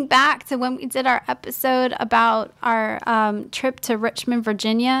thinking back to when we did our episode about our trip to Richmond,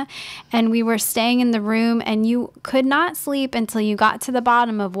 Virginia, and we were staying in the room, and you could not sleep until you got to the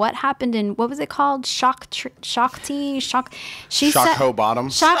bottom of what happened in, what was it called? Shakho Bottom.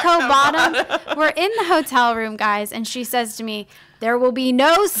 We're in the hotel room, guys, and she says to me, "There will be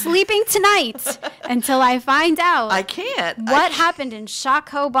no sleeping tonight until I find out." I can't. What happened in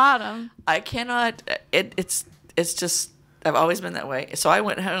Shakho Bottom? I cannot. It's just, I've always been that way. So I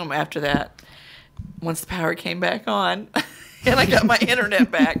went home after that, once the power came back on, and I got my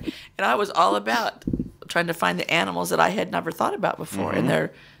internet back, and I was all about trying to find the animals that I had never thought about before, and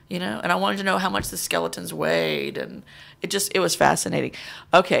they're, and I wanted to know how much the skeletons weighed, and it was fascinating.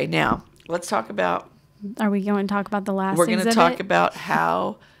 Okay, now let's talk about. Are we going to talk about the last? We're going to talk about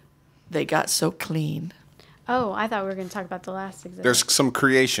how they got so clean. Oh, I thought we were going to talk about the last exhibit. There's some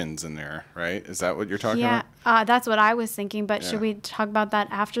creations in there, right? Is that what you're talking about? Yeah, that's what I was thinking, but should we talk about that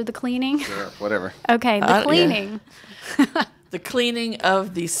after the cleaning? Sure, whatever. Okay, the cleaning. Yeah. The cleaning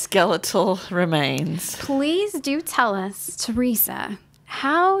of the skeletal remains. Please do tell us, Teresa,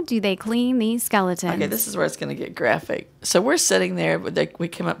 how do they clean these skeletons? Okay, this is where it's going to get graphic. So we're sitting there, we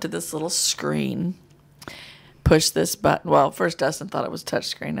come up to this little screen. Push this button. Well, first Dustin thought it was touch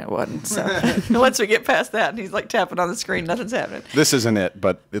screen. It wasn't. So once we get past that, and he's like tapping on the screen, nothing's happening. This isn't it,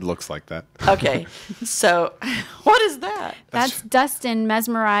 but it looks like that. Okay. So what is that? That's Dustin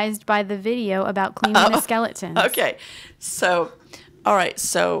mesmerized by the video about cleaning the skeletons. Okay. So, all right.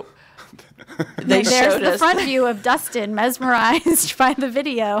 So they There's showed the us front view of Dustin mesmerized by the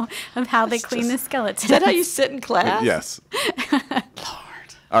video of how they clean the skeletons. Is that how you sit in class? Yes.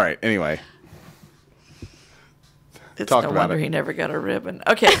 Lord. All right. Anyway. It's no wonder he never got a ribbon.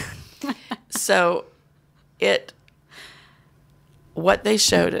 Okay. So what they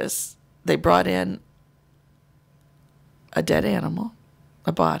showed us, they brought in a dead animal,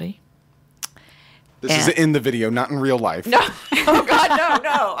 a body. This is in the video, not in real life. No. Oh, God,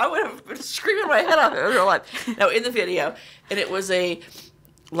 no. I would have been screaming my head off in real life. No, in the video. And it was a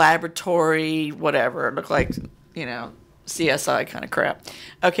laboratory, whatever. It looked like, CSI kind of crap.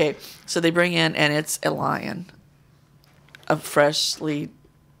 Okay, so they bring in, and it's a lion, a freshly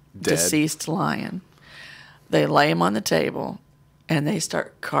deceased lion. They lay him on the table, and they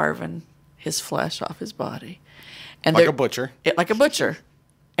start carving his flesh off his body. And like a butcher. Like a butcher.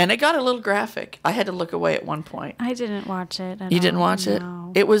 And it got a little graphic. I had to look away at one point. I didn't watch it. You didn't watch it?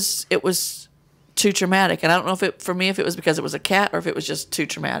 No. It was too traumatic. And I don't know if if it was because it was a cat or if it was just too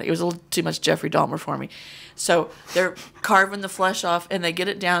traumatic. It was a little too much Jeffrey Dahmer for me. So they're carving the flesh off, and they get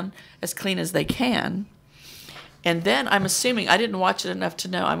it down as clean as they can. And then I'm assuming, I didn't watch it enough to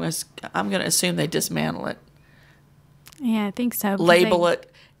know, I'm going to assume they dismantle it. Yeah, I think so. Label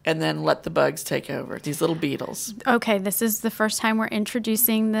it, and then let the bugs take over. These little beetles. Okay, this is the first time we're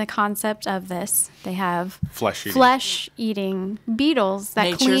introducing the concept of this. They have flesh-eating beetles that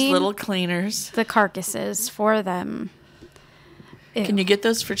Nature's clean little cleaners. the carcasses for them. Ew. Can you get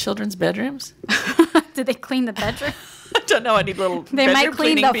those for children's bedrooms? Do they clean the bedroom? I don't know. I need little They bedroom might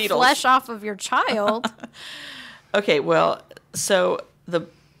clean cleaning the beetles. flesh off of your child. Okay, well, so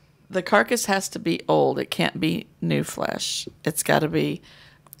the carcass has to be old. It can't be new flesh. It's got to be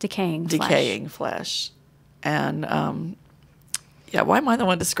Decaying flesh. And yeah, why am I the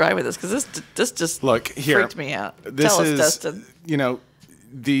one describing this? Because this just freaked me out. This Tell us, is, Dustin.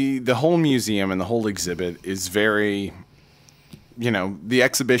 The whole museum and the whole exhibit is very, the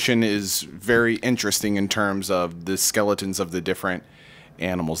exhibition is very interesting in terms of the skeletons of the different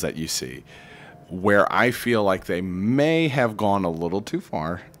animals that you see. Where I feel like they may have gone a little too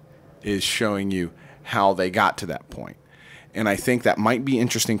far is showing you how they got to that point. And I think that might be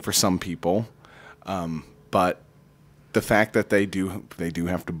interesting for some people, but the fact that they do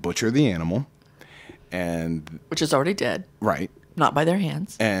have to butcher the animal, and Which is already dead. Right. Not by their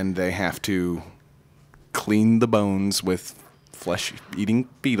hands. And they have to clean the bones with flesh-eating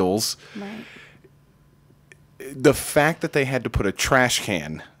beetles. Right. The fact that they had to put a trash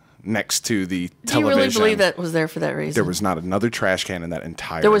can next to the television. Do you really believe that was there for that reason? There was not another trash can in that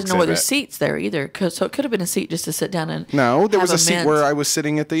entire There was no exhibit. other seats there either. So it could have been a seat just to sit down and No, there was have a seat mint. where I was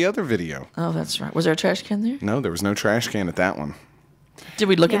sitting at the other video. Oh, that's right. Was there a trash can there? No, there was no trash can at that one. Did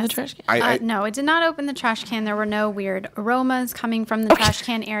we look in the Yes. trash can? No, it did not open the trash can. There were no weird aromas coming from the trash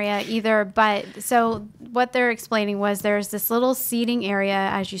can area either. But so what they're explaining was there's this little seating area,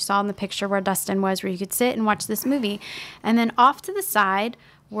 as you saw in the picture where Dustin was, where you could sit and watch this movie. And then off to the side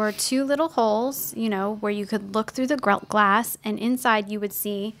were two little holes, where you could look through the glass. And inside you would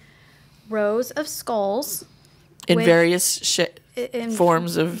see rows of skulls. In with- various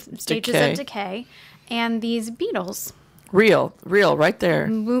forms of stages decay. of decay. And these beetles. Real, right there.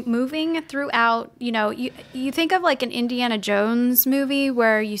 Moving throughout, you think of like an Indiana Jones movie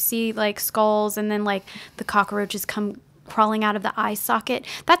where you see like skulls and then like the cockroaches come crawling out of the eye socket.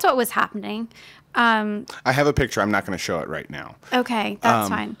 That's what was happening. I have a picture. I'm not going to show it right now. Okay, that's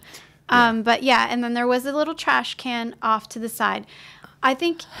fine. But yeah, and then there was a little trash can off to the side. I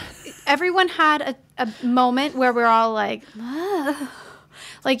think everyone had a moment where we're all like, ugh.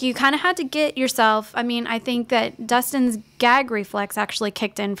 Like you kind of had to get yourself. I mean, I think that Dustin's gag reflex actually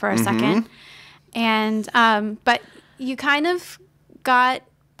kicked in for a second, and but you kind of got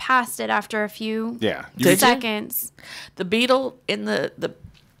past it after a few seconds. The beetle in the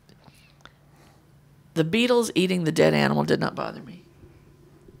beetles eating the dead animal did not bother me.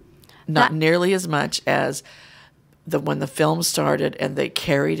 Not nearly as much as when the film started and they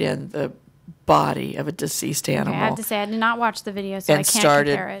carried in the body of a deceased animal. Okay, I have to say I did not watch the video, so I can't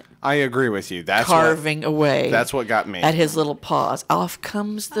started compare it. I agree with you. That's carving away. That's what got me. At his little paws. Off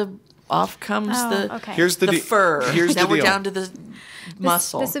comes the okay. Here's the fur. Here's now the we're deal. down to the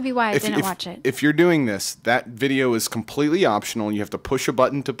muscle. This would be why I didn't watch it. If you're doing this, that video is completely optional. You have to push a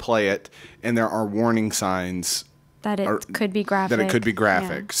button to play it, and there are warning signs that it could be graphic. That it could be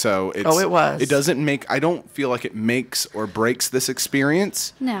graphic. Yeah. So it's, it was. It doesn't make. I don't feel like it makes or breaks this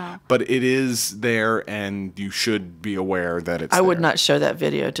experience. No. But it is there, and you should be aware that it's. I would there. not show that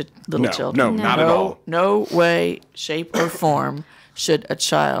video to little children. No, not at all. No way, shape, or form should a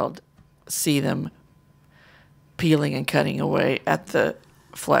child see them peeling and cutting away at the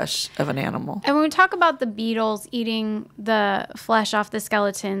flesh of an animal. And when we talk about the beetles eating the flesh off the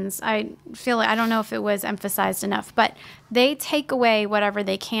skeletons, I feel like I don't know if it was emphasized enough, but they take away whatever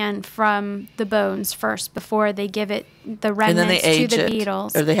they can from the bones first before they give it the And remnants then they age to the it.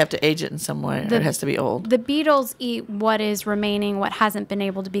 beetles. Or they have to age it in some way. Or it has to be old. The beetles eat what is remaining, what hasn't been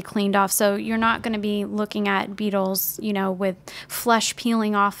able to be cleaned off. So you're not going to be looking at beetles, with flesh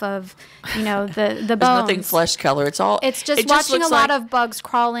peeling off of, the bones. There's nothing flesh color. It's all. It's just it watching looks a lot like, of bugs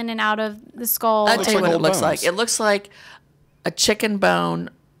crawl in and out of the skull. I'll tell you like what it old looks bones. like. It looks like a chicken bone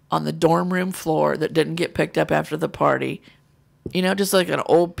on the dorm room floor that didn't get picked up after the party. Just like an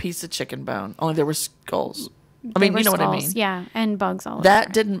old piece of chicken bone. Only there were skulls. I mean, you know what I mean. Yeah, and bugs all over.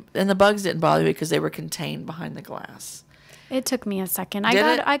 That didn't, and the bugs didn't bother me because they were contained behind the glass. It took me a second. Did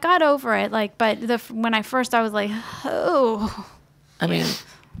it? I got over it. But when I first, I was like, oh. I mean,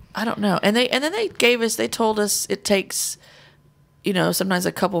 I don't know. And then they told us it takes, sometimes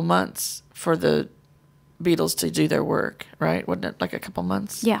a couple months for the beetles to do their work, right? Wasn't it like a couple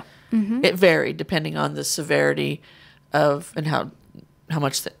months? Yeah. Mm-hmm. It varied depending on the severity of and how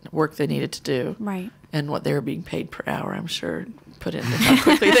much work they needed to do. Right. And what they were being paid per hour, I'm sure, put into how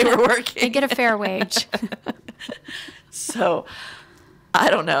quickly they were working. They get a fair wage. So, I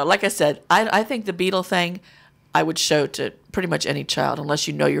don't know. Like I said, I think the beetle thing I would show to pretty much any child, unless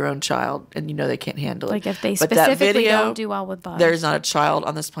you know your own child and you know they can't handle it. Like if they But that specifically video, don't do well with bugs. There's not a child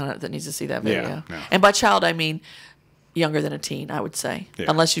on this planet that needs to see that video. Yeah, no. And by child, I mean younger than a teen, I would say. Yeah.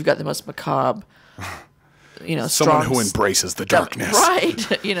 Unless you've got the most macabre, Someone strong who embraces the darkness.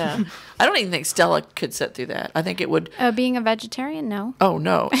 Right. I don't even think Stella could sit through that. I think it would. Being a vegetarian, no. Oh,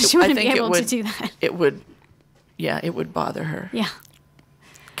 no. She wouldn't I think be able it would, to do that. It would, it would bother her. Yeah.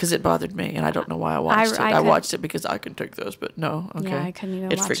 Because it bothered me, and I don't know why I watched it. I watched it because I can take those, but no. Okay. Yeah, I couldn't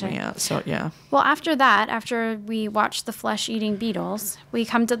even It watch freaked it. me out, so yeah. Well, after we watched the flesh-eating beetles, we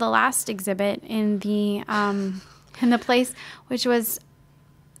come to the last exhibit in the place, which was,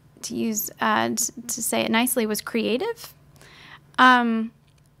 to use to say it nicely, was creative.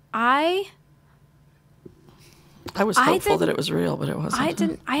 I was hopeful that it was real, but it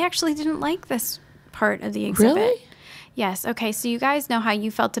wasn't. I actually didn't like this part of the exhibit. Really? Yes. Okay. So you guys know how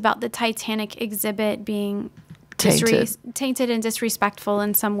you felt about the Titanic exhibit being tainted and disrespectful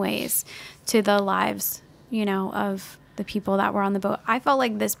in some ways to the lives, of the people that were on the boat. I felt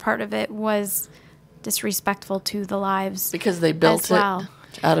like this part of it was disrespectful to the lives Because they built as well.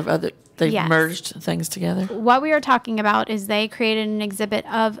 it out of other. They Yes. merged things together. What we are talking about is they created an exhibit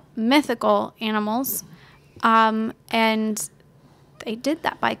of mythical animals, and they did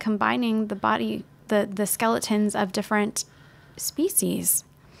that by combining the skeletons of different species.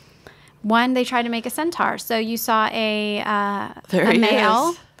 One, they tried to make a centaur. So you saw a male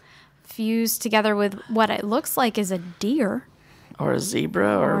is. fused together with what it looks like is a deer Or a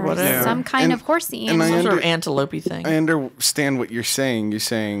zebra or whatever. some kind And- of horsey and I animal. Some sort of antelope thing. I understand what you're saying. You're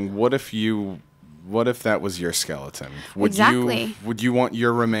saying, what if that was your skeleton? Exactly. Would you want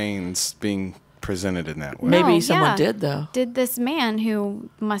your remains being presented in that way? Maybe No, someone yeah. did, though. Did this man who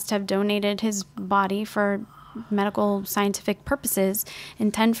must have donated his body for medical scientific purposes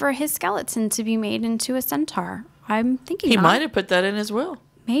intend for his skeleton to be made into a centaur? I'm thinking He not. might have put that in his will.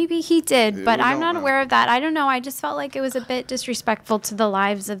 Maybe he did, but we I'm don't not know. aware of that. I don't know. I just felt like it was a bit disrespectful to the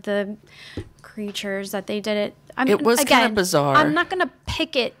lives of the creatures that they did it. It was kinda again, bizarre. I'm not going to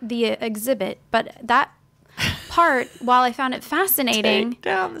pick it, the exhibit, but that part, while I found it fascinating, Take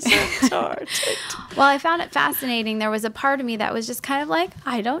down the centaur. while I found it fascinating, there was a part of me that was just kind of like,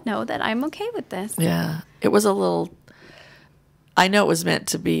 I don't know that I'm okay with this. Yeah. It was a little. I know it was meant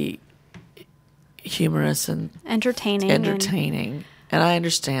to be humorous and Entertaining. entertaining. And I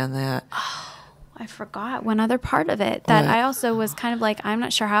understand that. I forgot one other part of it that What? I also was kind of like, I'm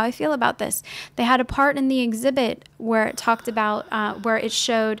not sure how I feel about this. They had a part in the exhibit where it talked about, where it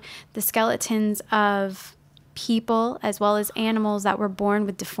showed the skeletons of people as well as animals that were born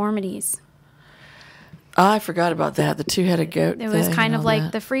with deformities. Oh, I forgot about that. The two-headed goat. It was thing kind and of all like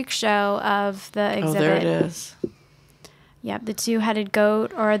that. the freak show of the exhibit. Oh, there it is. Yep, the two-headed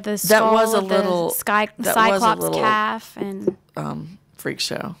goat or the skull was a of the little- that was a cyclops little- calf, and Freak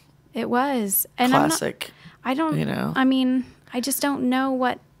show. it was. And Classic. I don't. you know. I mean, I just don't know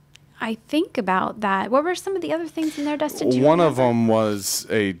what I think about that. What were some of the other things in there, Dustin? Do you One of remember? them was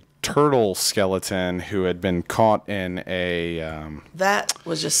a turtle skeleton who had been caught in a That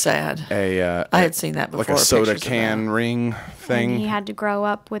was just sad. I had seen that before. like a soda pictures of can that. ring thing. And he had to grow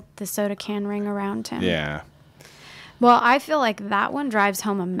up with the soda can ring around him. Yeah. Well, I feel like that one drives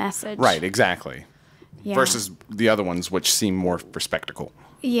home a message. Right, exactly. Yeah. Versus the other ones, which seem more for spectacle.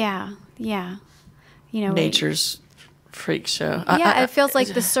 Yeah. Yeah. You know. Nature's freak show. Yeah, it feels like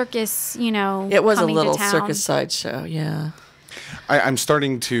the circus. You know. It was a coming to little town. circus sideshow. Yeah. I'm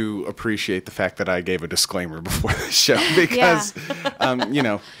starting to appreciate the fact that I gave a disclaimer before the show because,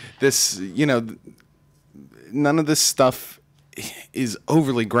 none of this stuff is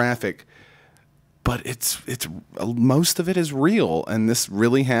overly graphic, but it's most of it is real, and this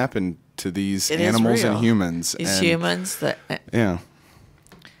really happened to these animals and humans. These humans that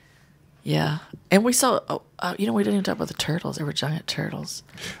yeah. And we saw, we didn't even talk about the turtles. There were giant turtles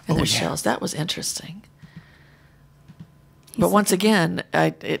and their shells. That was interesting. But once again,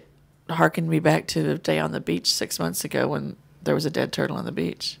 it harkened me back to the day on the beach 6 months ago when there was a dead turtle on the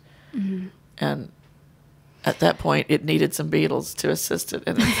beach. Mm-hmm. And at that point, it needed some beetles to assist it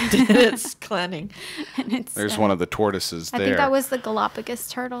in its cleaning. There's one of the tortoises there. I think that was the Galapagos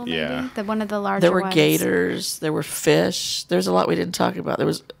turtle, maybe. Yeah. One of the larger There were ones. gators. There were fish. There's a lot we didn't talk about. There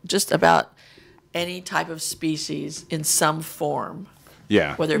was just about any type of species in some form.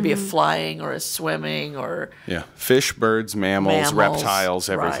 Yeah. Whether it be a flying or a swimming or... Yeah. Fish, birds, mammals, reptiles,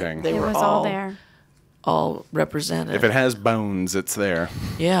 everything. Right. They It were was all there. All represented. If it has bones, it's there.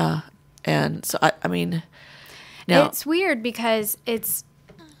 Yeah. And so, I mean... Now, it's weird because it's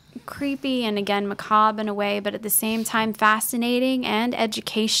creepy and, again, macabre in a way, but at the same time fascinating and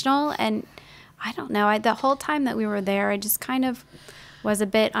educational. And I don't know. The whole time that we were there, I just kind of was a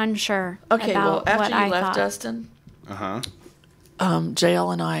bit unsure about after what you I left, thought. Dustin, Uh-huh.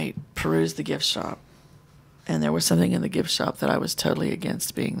 JL and I perused the gift shop, and there was something in the gift shop that I was totally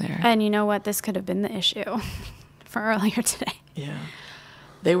against being there. And you know what? This could have been the issue for earlier today. Yeah.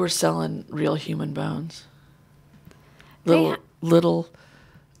 They were selling real human bones. Little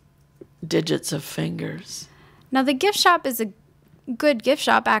digits of fingers. Now, the gift shop is a good gift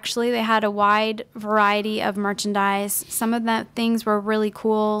shop, actually. They had a wide variety of merchandise. Some of the things were really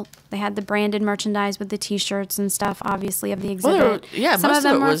cool. They had the branded merchandise with the T-shirts and stuff, obviously, of the exhibit. most Some of of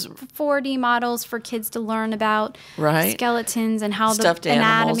them it were was 4D models for kids to learn about Right. skeletons and how Stuffed the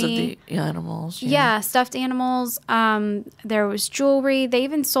animals anatomy. of the animals. Yeah, stuffed animals. There was jewelry. They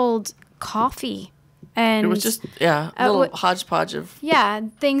even sold coffee. And It was just, a little what- hodgepodge of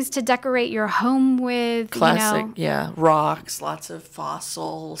things to decorate your home with. classic, rocks, lots of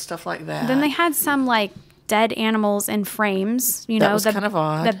fossil, stuff like that. Then they had some like dead animals in frames. That was kind of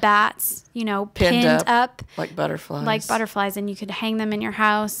odd. The bats, pinned up like butterflies. and you could hang them in your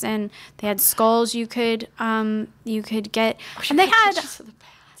house. And they had skulls you could get. And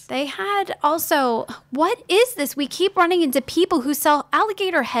they had also, what is this? We keep running into people who sell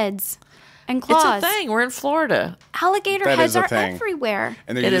alligator heads and claws. It's a thing. We're in Florida. Alligator That heads is a are thing. everywhere.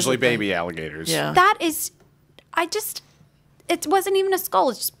 And they're It is usually a thing. baby alligators. Yeah. That is, it wasn't even a skull.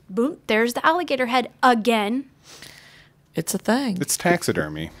 It's just, boom, there's the alligator head again. It's a thing. It's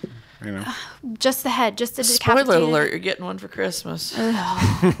taxidermy. Just the head, just the Spoiler decapitated. alert, you're getting one for Christmas.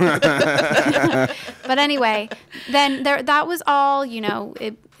 But anyway, then that was all,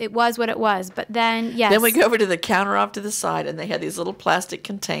 it was what it was. But then, yes. Then we go over to the counter off to the side, and they had these little plastic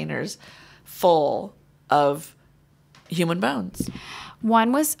containers full of human bones.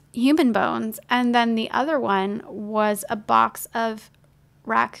 One was human bones, and then the other one was a box of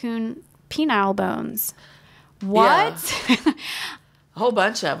raccoon penile bones. What? A whole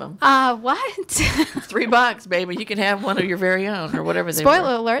bunch of them. What? $3, baby. You can have one of your very own or whatever they Spoiler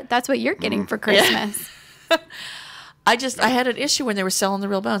were. alert, that's what you're getting for Christmas. I had an issue when they were selling the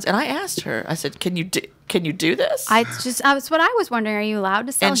real bones, and I asked her. I said, "Can you do this?" That's what I was wondering. Are you allowed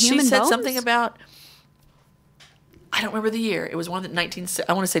to sell and human she said bones? something about, I don't remember the year. It was one that I'm going to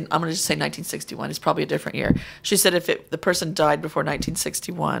just say 1961. It's probably a different year. She said if the person died before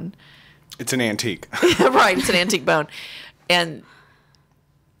 1961, It's an antique. right, it's an antique bone, and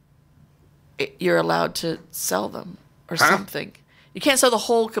you're allowed to sell them or something. You can't sell the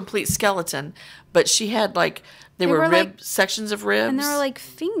whole complete skeleton, but she had they were sections of ribs, and they were like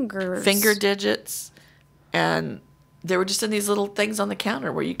fingers. finger digits, and they were just in these little things on the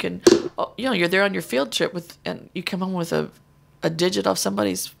counter where you can, you're there on your field trip and you come home with a digit off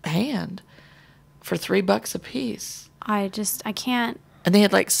somebody's hand for $3 a piece. I can't. And they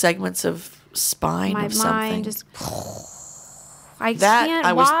had segments of spine My of something. mind just.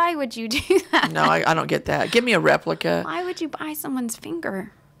 Why would you do that? No, I don't get that. Give me a replica. Why would you buy someone's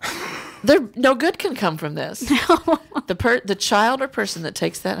finger? No good can come from this. The child or person that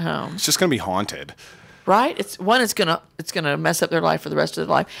takes that home, It's just going to be haunted. right? It's gonna mess up their life for the rest of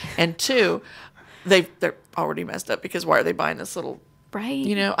their life, and two, they're already messed up because why are they buying this little? Right.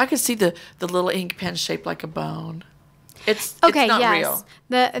 I could see the little ink pen shaped like a bone. It's Okay, not yes. real.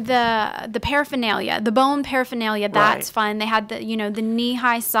 The paraphernalia, the bone paraphernalia, that's Right. fun. They had the the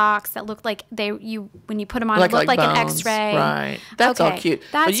knee-high socks that looked like when you put them on, Like it looked like an bones. X-ray. Right. That's all Okay, cute.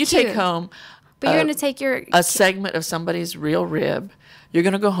 That's but you cute. take home But you're going to take a segment of somebody's real rib. You're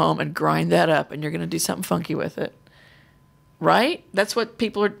going to go home and grind that up, and you're going to do something funky with it. Right? That's what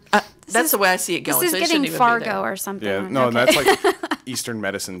people are. That's the way I see it going. This is so getting Fargo or something. Yeah, no, Okay. that's like Eastern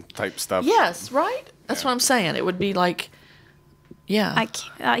medicine type stuff. Yes, right? That's what I'm saying. It would be like, yeah.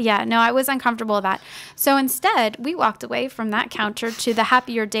 No, I was uncomfortable with that. So instead, we walked away from that counter to the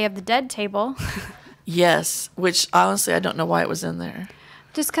Happier Day of the Dead table. Yes, which honestly, I don't know why it was in there.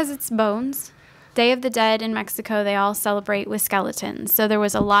 Just because it's bones. Day of the Dead in Mexico, they all celebrate with skeletons. So there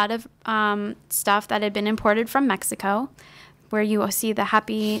was a lot of stuff that had been imported from Mexico, where you will see the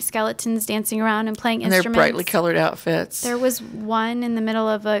happy skeletons dancing around and playing And instruments. they're brightly colored outfits. There was one in the middle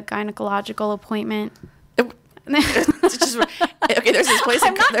of a gynecological appointment. It's just, okay, there's this place.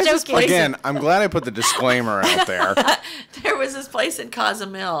 I'm not there's this joking. place Again, I'm glad I put the disclaimer out there. There was this place in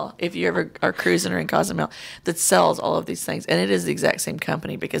Cozumel, if you ever are cruising or in Cozumel, that sells all of these things. And it is the exact same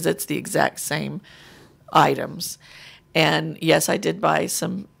company because it's the exact same items. And yes, I did buy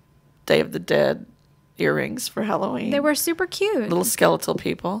some Day of the Dead earrings for Halloween. They were super cute. Little skeletal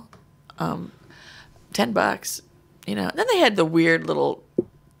people. $10, you know. Then they had the weird little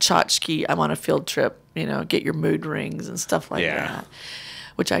tchotchke, I'm on a field trip, you know, get your mood rings and stuff like that.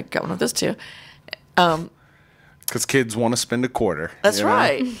 Which I got one of those too. Because kids want to spend a quarter. That's you know?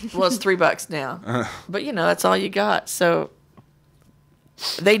 right. Well, it's $3 now. But, you know, that's all you got. So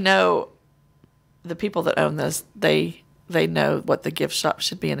they know, the people that own this, they know what the gift shop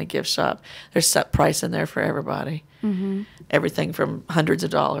should be in a gift shop. There's set price in there for everybody. Mm-hmm. Everything from hundreds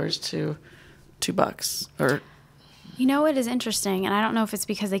of dollars to $2 or... You know what is interesting, and I don't know if it's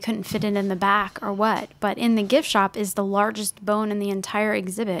because they couldn't fit it in the back or what, but in the gift shop is the largest bone in the entire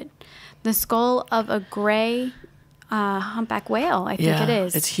exhibit. The skull of a gray humpback whale, I think it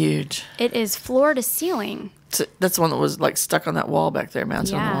is. It's huge. It is floor to ceiling. That's the one that was like stuck on that wall back there,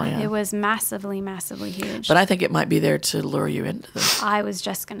 mounted on the wall. Yeah, it was massively, massively huge. But I think it might be there to lure you into this. I was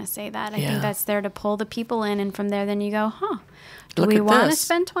just going to say that. I think that's there to pull the people in, and from there then you go, do Look we at want to this.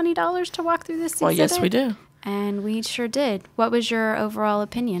 spend $20 to walk through this exhibit? Well, yes, we do. And we sure did. What was your overall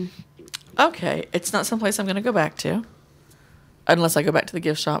opinion? Okay, it's not someplace I'm going to go back to, unless I go back to the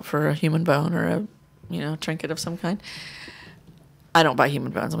gift shop for a human bone or a, trinket of some kind. I don't buy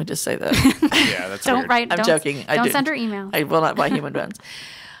human bones. Let me just say that. Yeah, that's Don't weird. write. I'm don't, joking. I Don't do. send her emails. I will not buy human bones.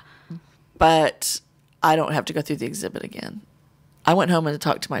 But I don't have to go through the exhibit again. I went home and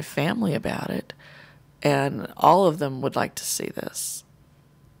talked to my family about it, and all of them would like to see this.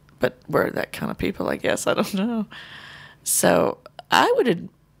 But we're that kind of people, I guess. I don't know. So I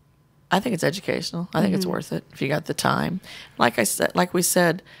think it's educational. I think it's worth it if you got the time. Like we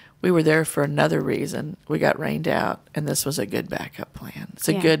said, we were there for another reason. We got rained out, and this was a good backup plan. It's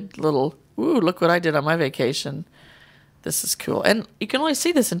a good little, look what I did on my vacation. This is cool. And you can only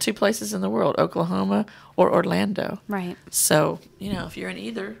see this in 2 places in the world, Oklahoma or Orlando. Right. So, if you're in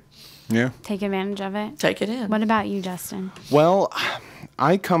either, Take advantage of it. take it in. What about you, Justin? Well,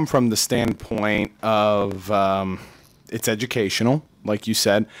 I come from the standpoint of it's educational, like you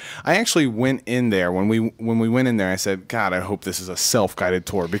said. I actually went in there when we went in there. I said, "God, I hope this is a self-guided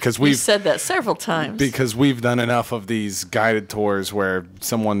tour," because We've we've said that several times. because we've done enough of these guided tours where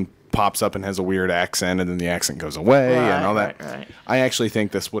someone pops up and has a weird accent and then the accent goes away and all that. Right. I actually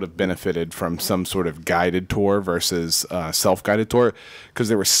think this would have benefited from some sort of guided tour versus self-guided tour, because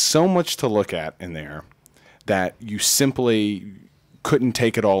there was so much to look at in there that you simply couldn't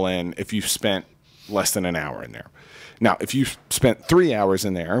take it all in if you spent less than an hour in there. Now, if you spent 3 hours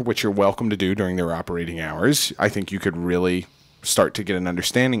in there, which you're welcome to do during their operating hours, I think you could really start to get an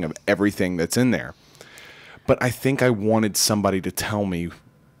understanding of everything that's in there. But I think I wanted somebody to tell me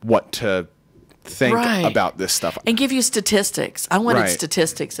what to think about this stuff. And give you statistics. I wanted Right.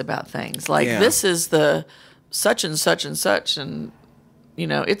 statistics about things. Like, Yeah. this is the such and such and such, and,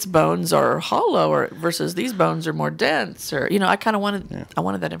 its bones are hollow or versus these bones are more dense. Or, I kind of wanted, I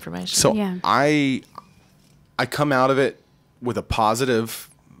wanted that information. So Yeah. I come out of it with a positive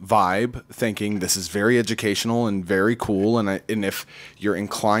vibe, thinking this is very educational and very cool. And if you're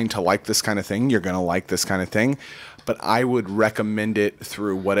inclined to like this kind of thing, you're going to like this kind of thing. But I would recommend it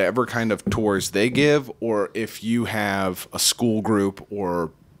through whatever kind of tours they give, or if you have a school group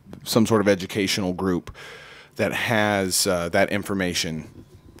or some sort of educational group that has that information,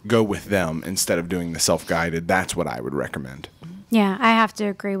 go with them instead of doing the self-guided. That's what I would recommend. Yeah, I have to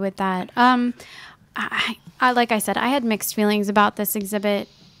agree with that. I like I said, I had mixed feelings about this exhibit.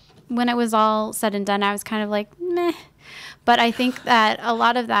 When it was all said and done, I was kind of like, meh. But I think that a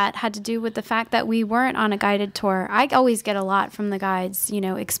lot of that had to do with the fact that we weren't on a guided tour. I always get a lot from the guides,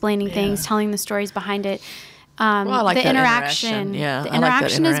 explaining things, telling the stories behind it. Well, I like the that interaction. Yeah, the I like that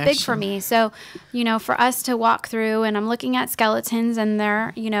interaction is big for interaction. me. So, for us to walk through, and I'm looking at skeletons, and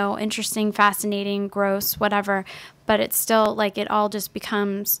they're, interesting, fascinating, gross, whatever. But it's still like it all just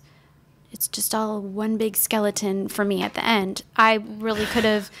becomes. It's just all one big skeleton for me at the end. I really could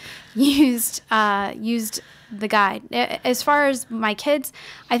have used the guide. As far as my kids,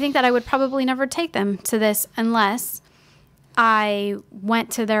 I think that I would probably never take them to this unless I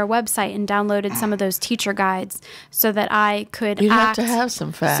went to their website and downloaded some of those teacher guides so that I could You'd act, have to have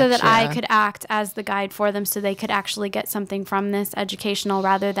some facts. so that I yeah. could act as the guide for them so they could actually get something from this educational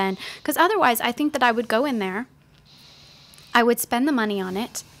rather than, because otherwise I think that I would go in there, I would spend the money on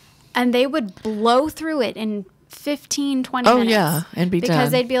it, and they would blow through it in 15, 20 minutes. Oh, yeah, and be because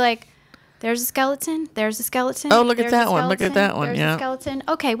done. they'd be like, there's a skeleton, there's a skeleton. Oh, look at there's that a one, look at skeleton, that one, there's yeah. a skeleton.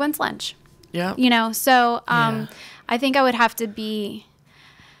 Okay, when's lunch? Yeah. So Yeah. I think I would have to be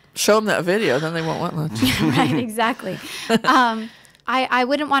Show them that video, then they won't want lunch. right, exactly. I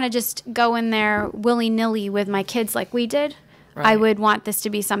wouldn't want to just go in there willy-nilly with my kids like we did. Right. I would want this to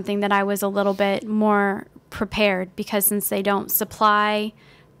be something that I was a little bit more prepared, because since they don't supply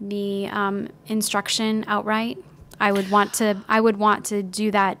the instruction outright, I would want to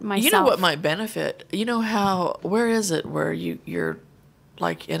do that myself. You know what might benefit? You know how, where is it where you're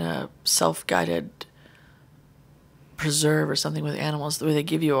like in a self-guided preserve or something with animals, where they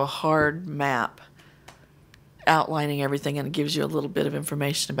give you a hard map outlining everything, and it gives you a little bit of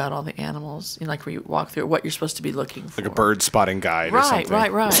information about all the animals, like where you walk through what you're supposed to be looking for. Like a bird spotting guide or Right,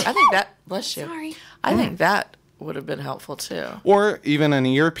 something. right. I think that, bless you. Sorry. I think that would have been helpful too. Or even an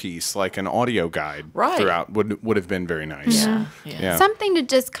earpiece, like an audio guide Right. throughout would have been very nice. Yeah. Yeah. Something to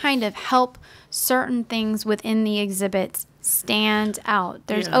just kind of help certain things within the exhibits stand out.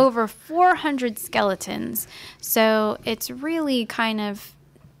 There's Yeah. over 400 skeletons, so it's really kind of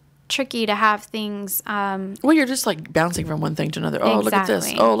tricky to have things. Well, you're just like bouncing from one thing to another. Oh, look at this.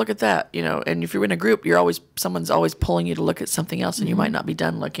 Exactly. Oh, look at that. And if you're in a group, someone's always pulling you to look at something else, and you might not be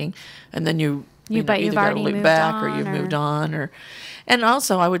done looking, and then But you've either gotta already look moved back or on, you've or- moved on, and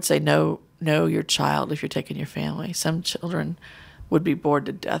also I would say know your child if you're taking your family. Some children would be bored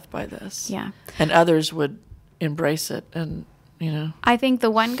to death by this. Yeah. And others would embrace it, and I think the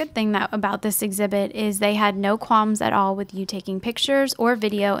one good thing about this exhibit is they had no qualms at all with you taking pictures or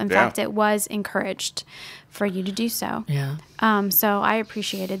video. In Yeah. fact, it was encouraged for you to do so. yeah. So I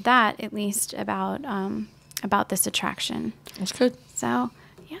appreciated that, at least about this attraction. That's good. So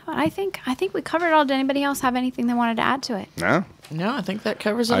yeah, but I think we covered it all. Did anybody else have anything they wanted to add to it? No? No, I think that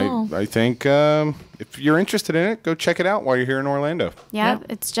covers it all. I think if you're interested in it, go check it out while you're here in Orlando. Yeah, Yep.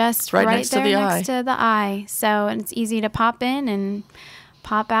 it's just Right right, next to there the next to the eye. So, and it's easy to pop in and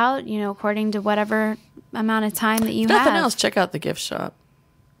pop out, according to whatever amount of time that you Nothing have. else, check out the gift shop.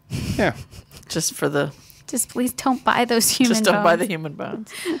 Yeah. Just for the Just please don't buy those human just don't buy the bones. human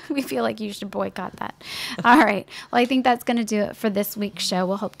bones. We feel like you should boycott that. All right. Well, I think that's going to do it for this week's show.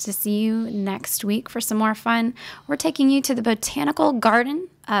 We'll hope to see you next week for some more fun. We're taking you to the Botanical Garden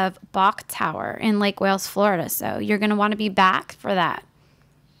of Bach Tower in Lake Wales, Florida. So you're going to want to be back for that.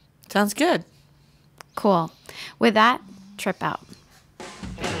 Sounds good. Cool. With that, trip out.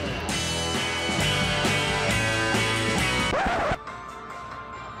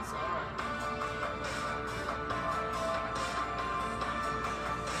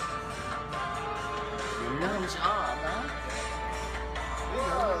 Your name's on.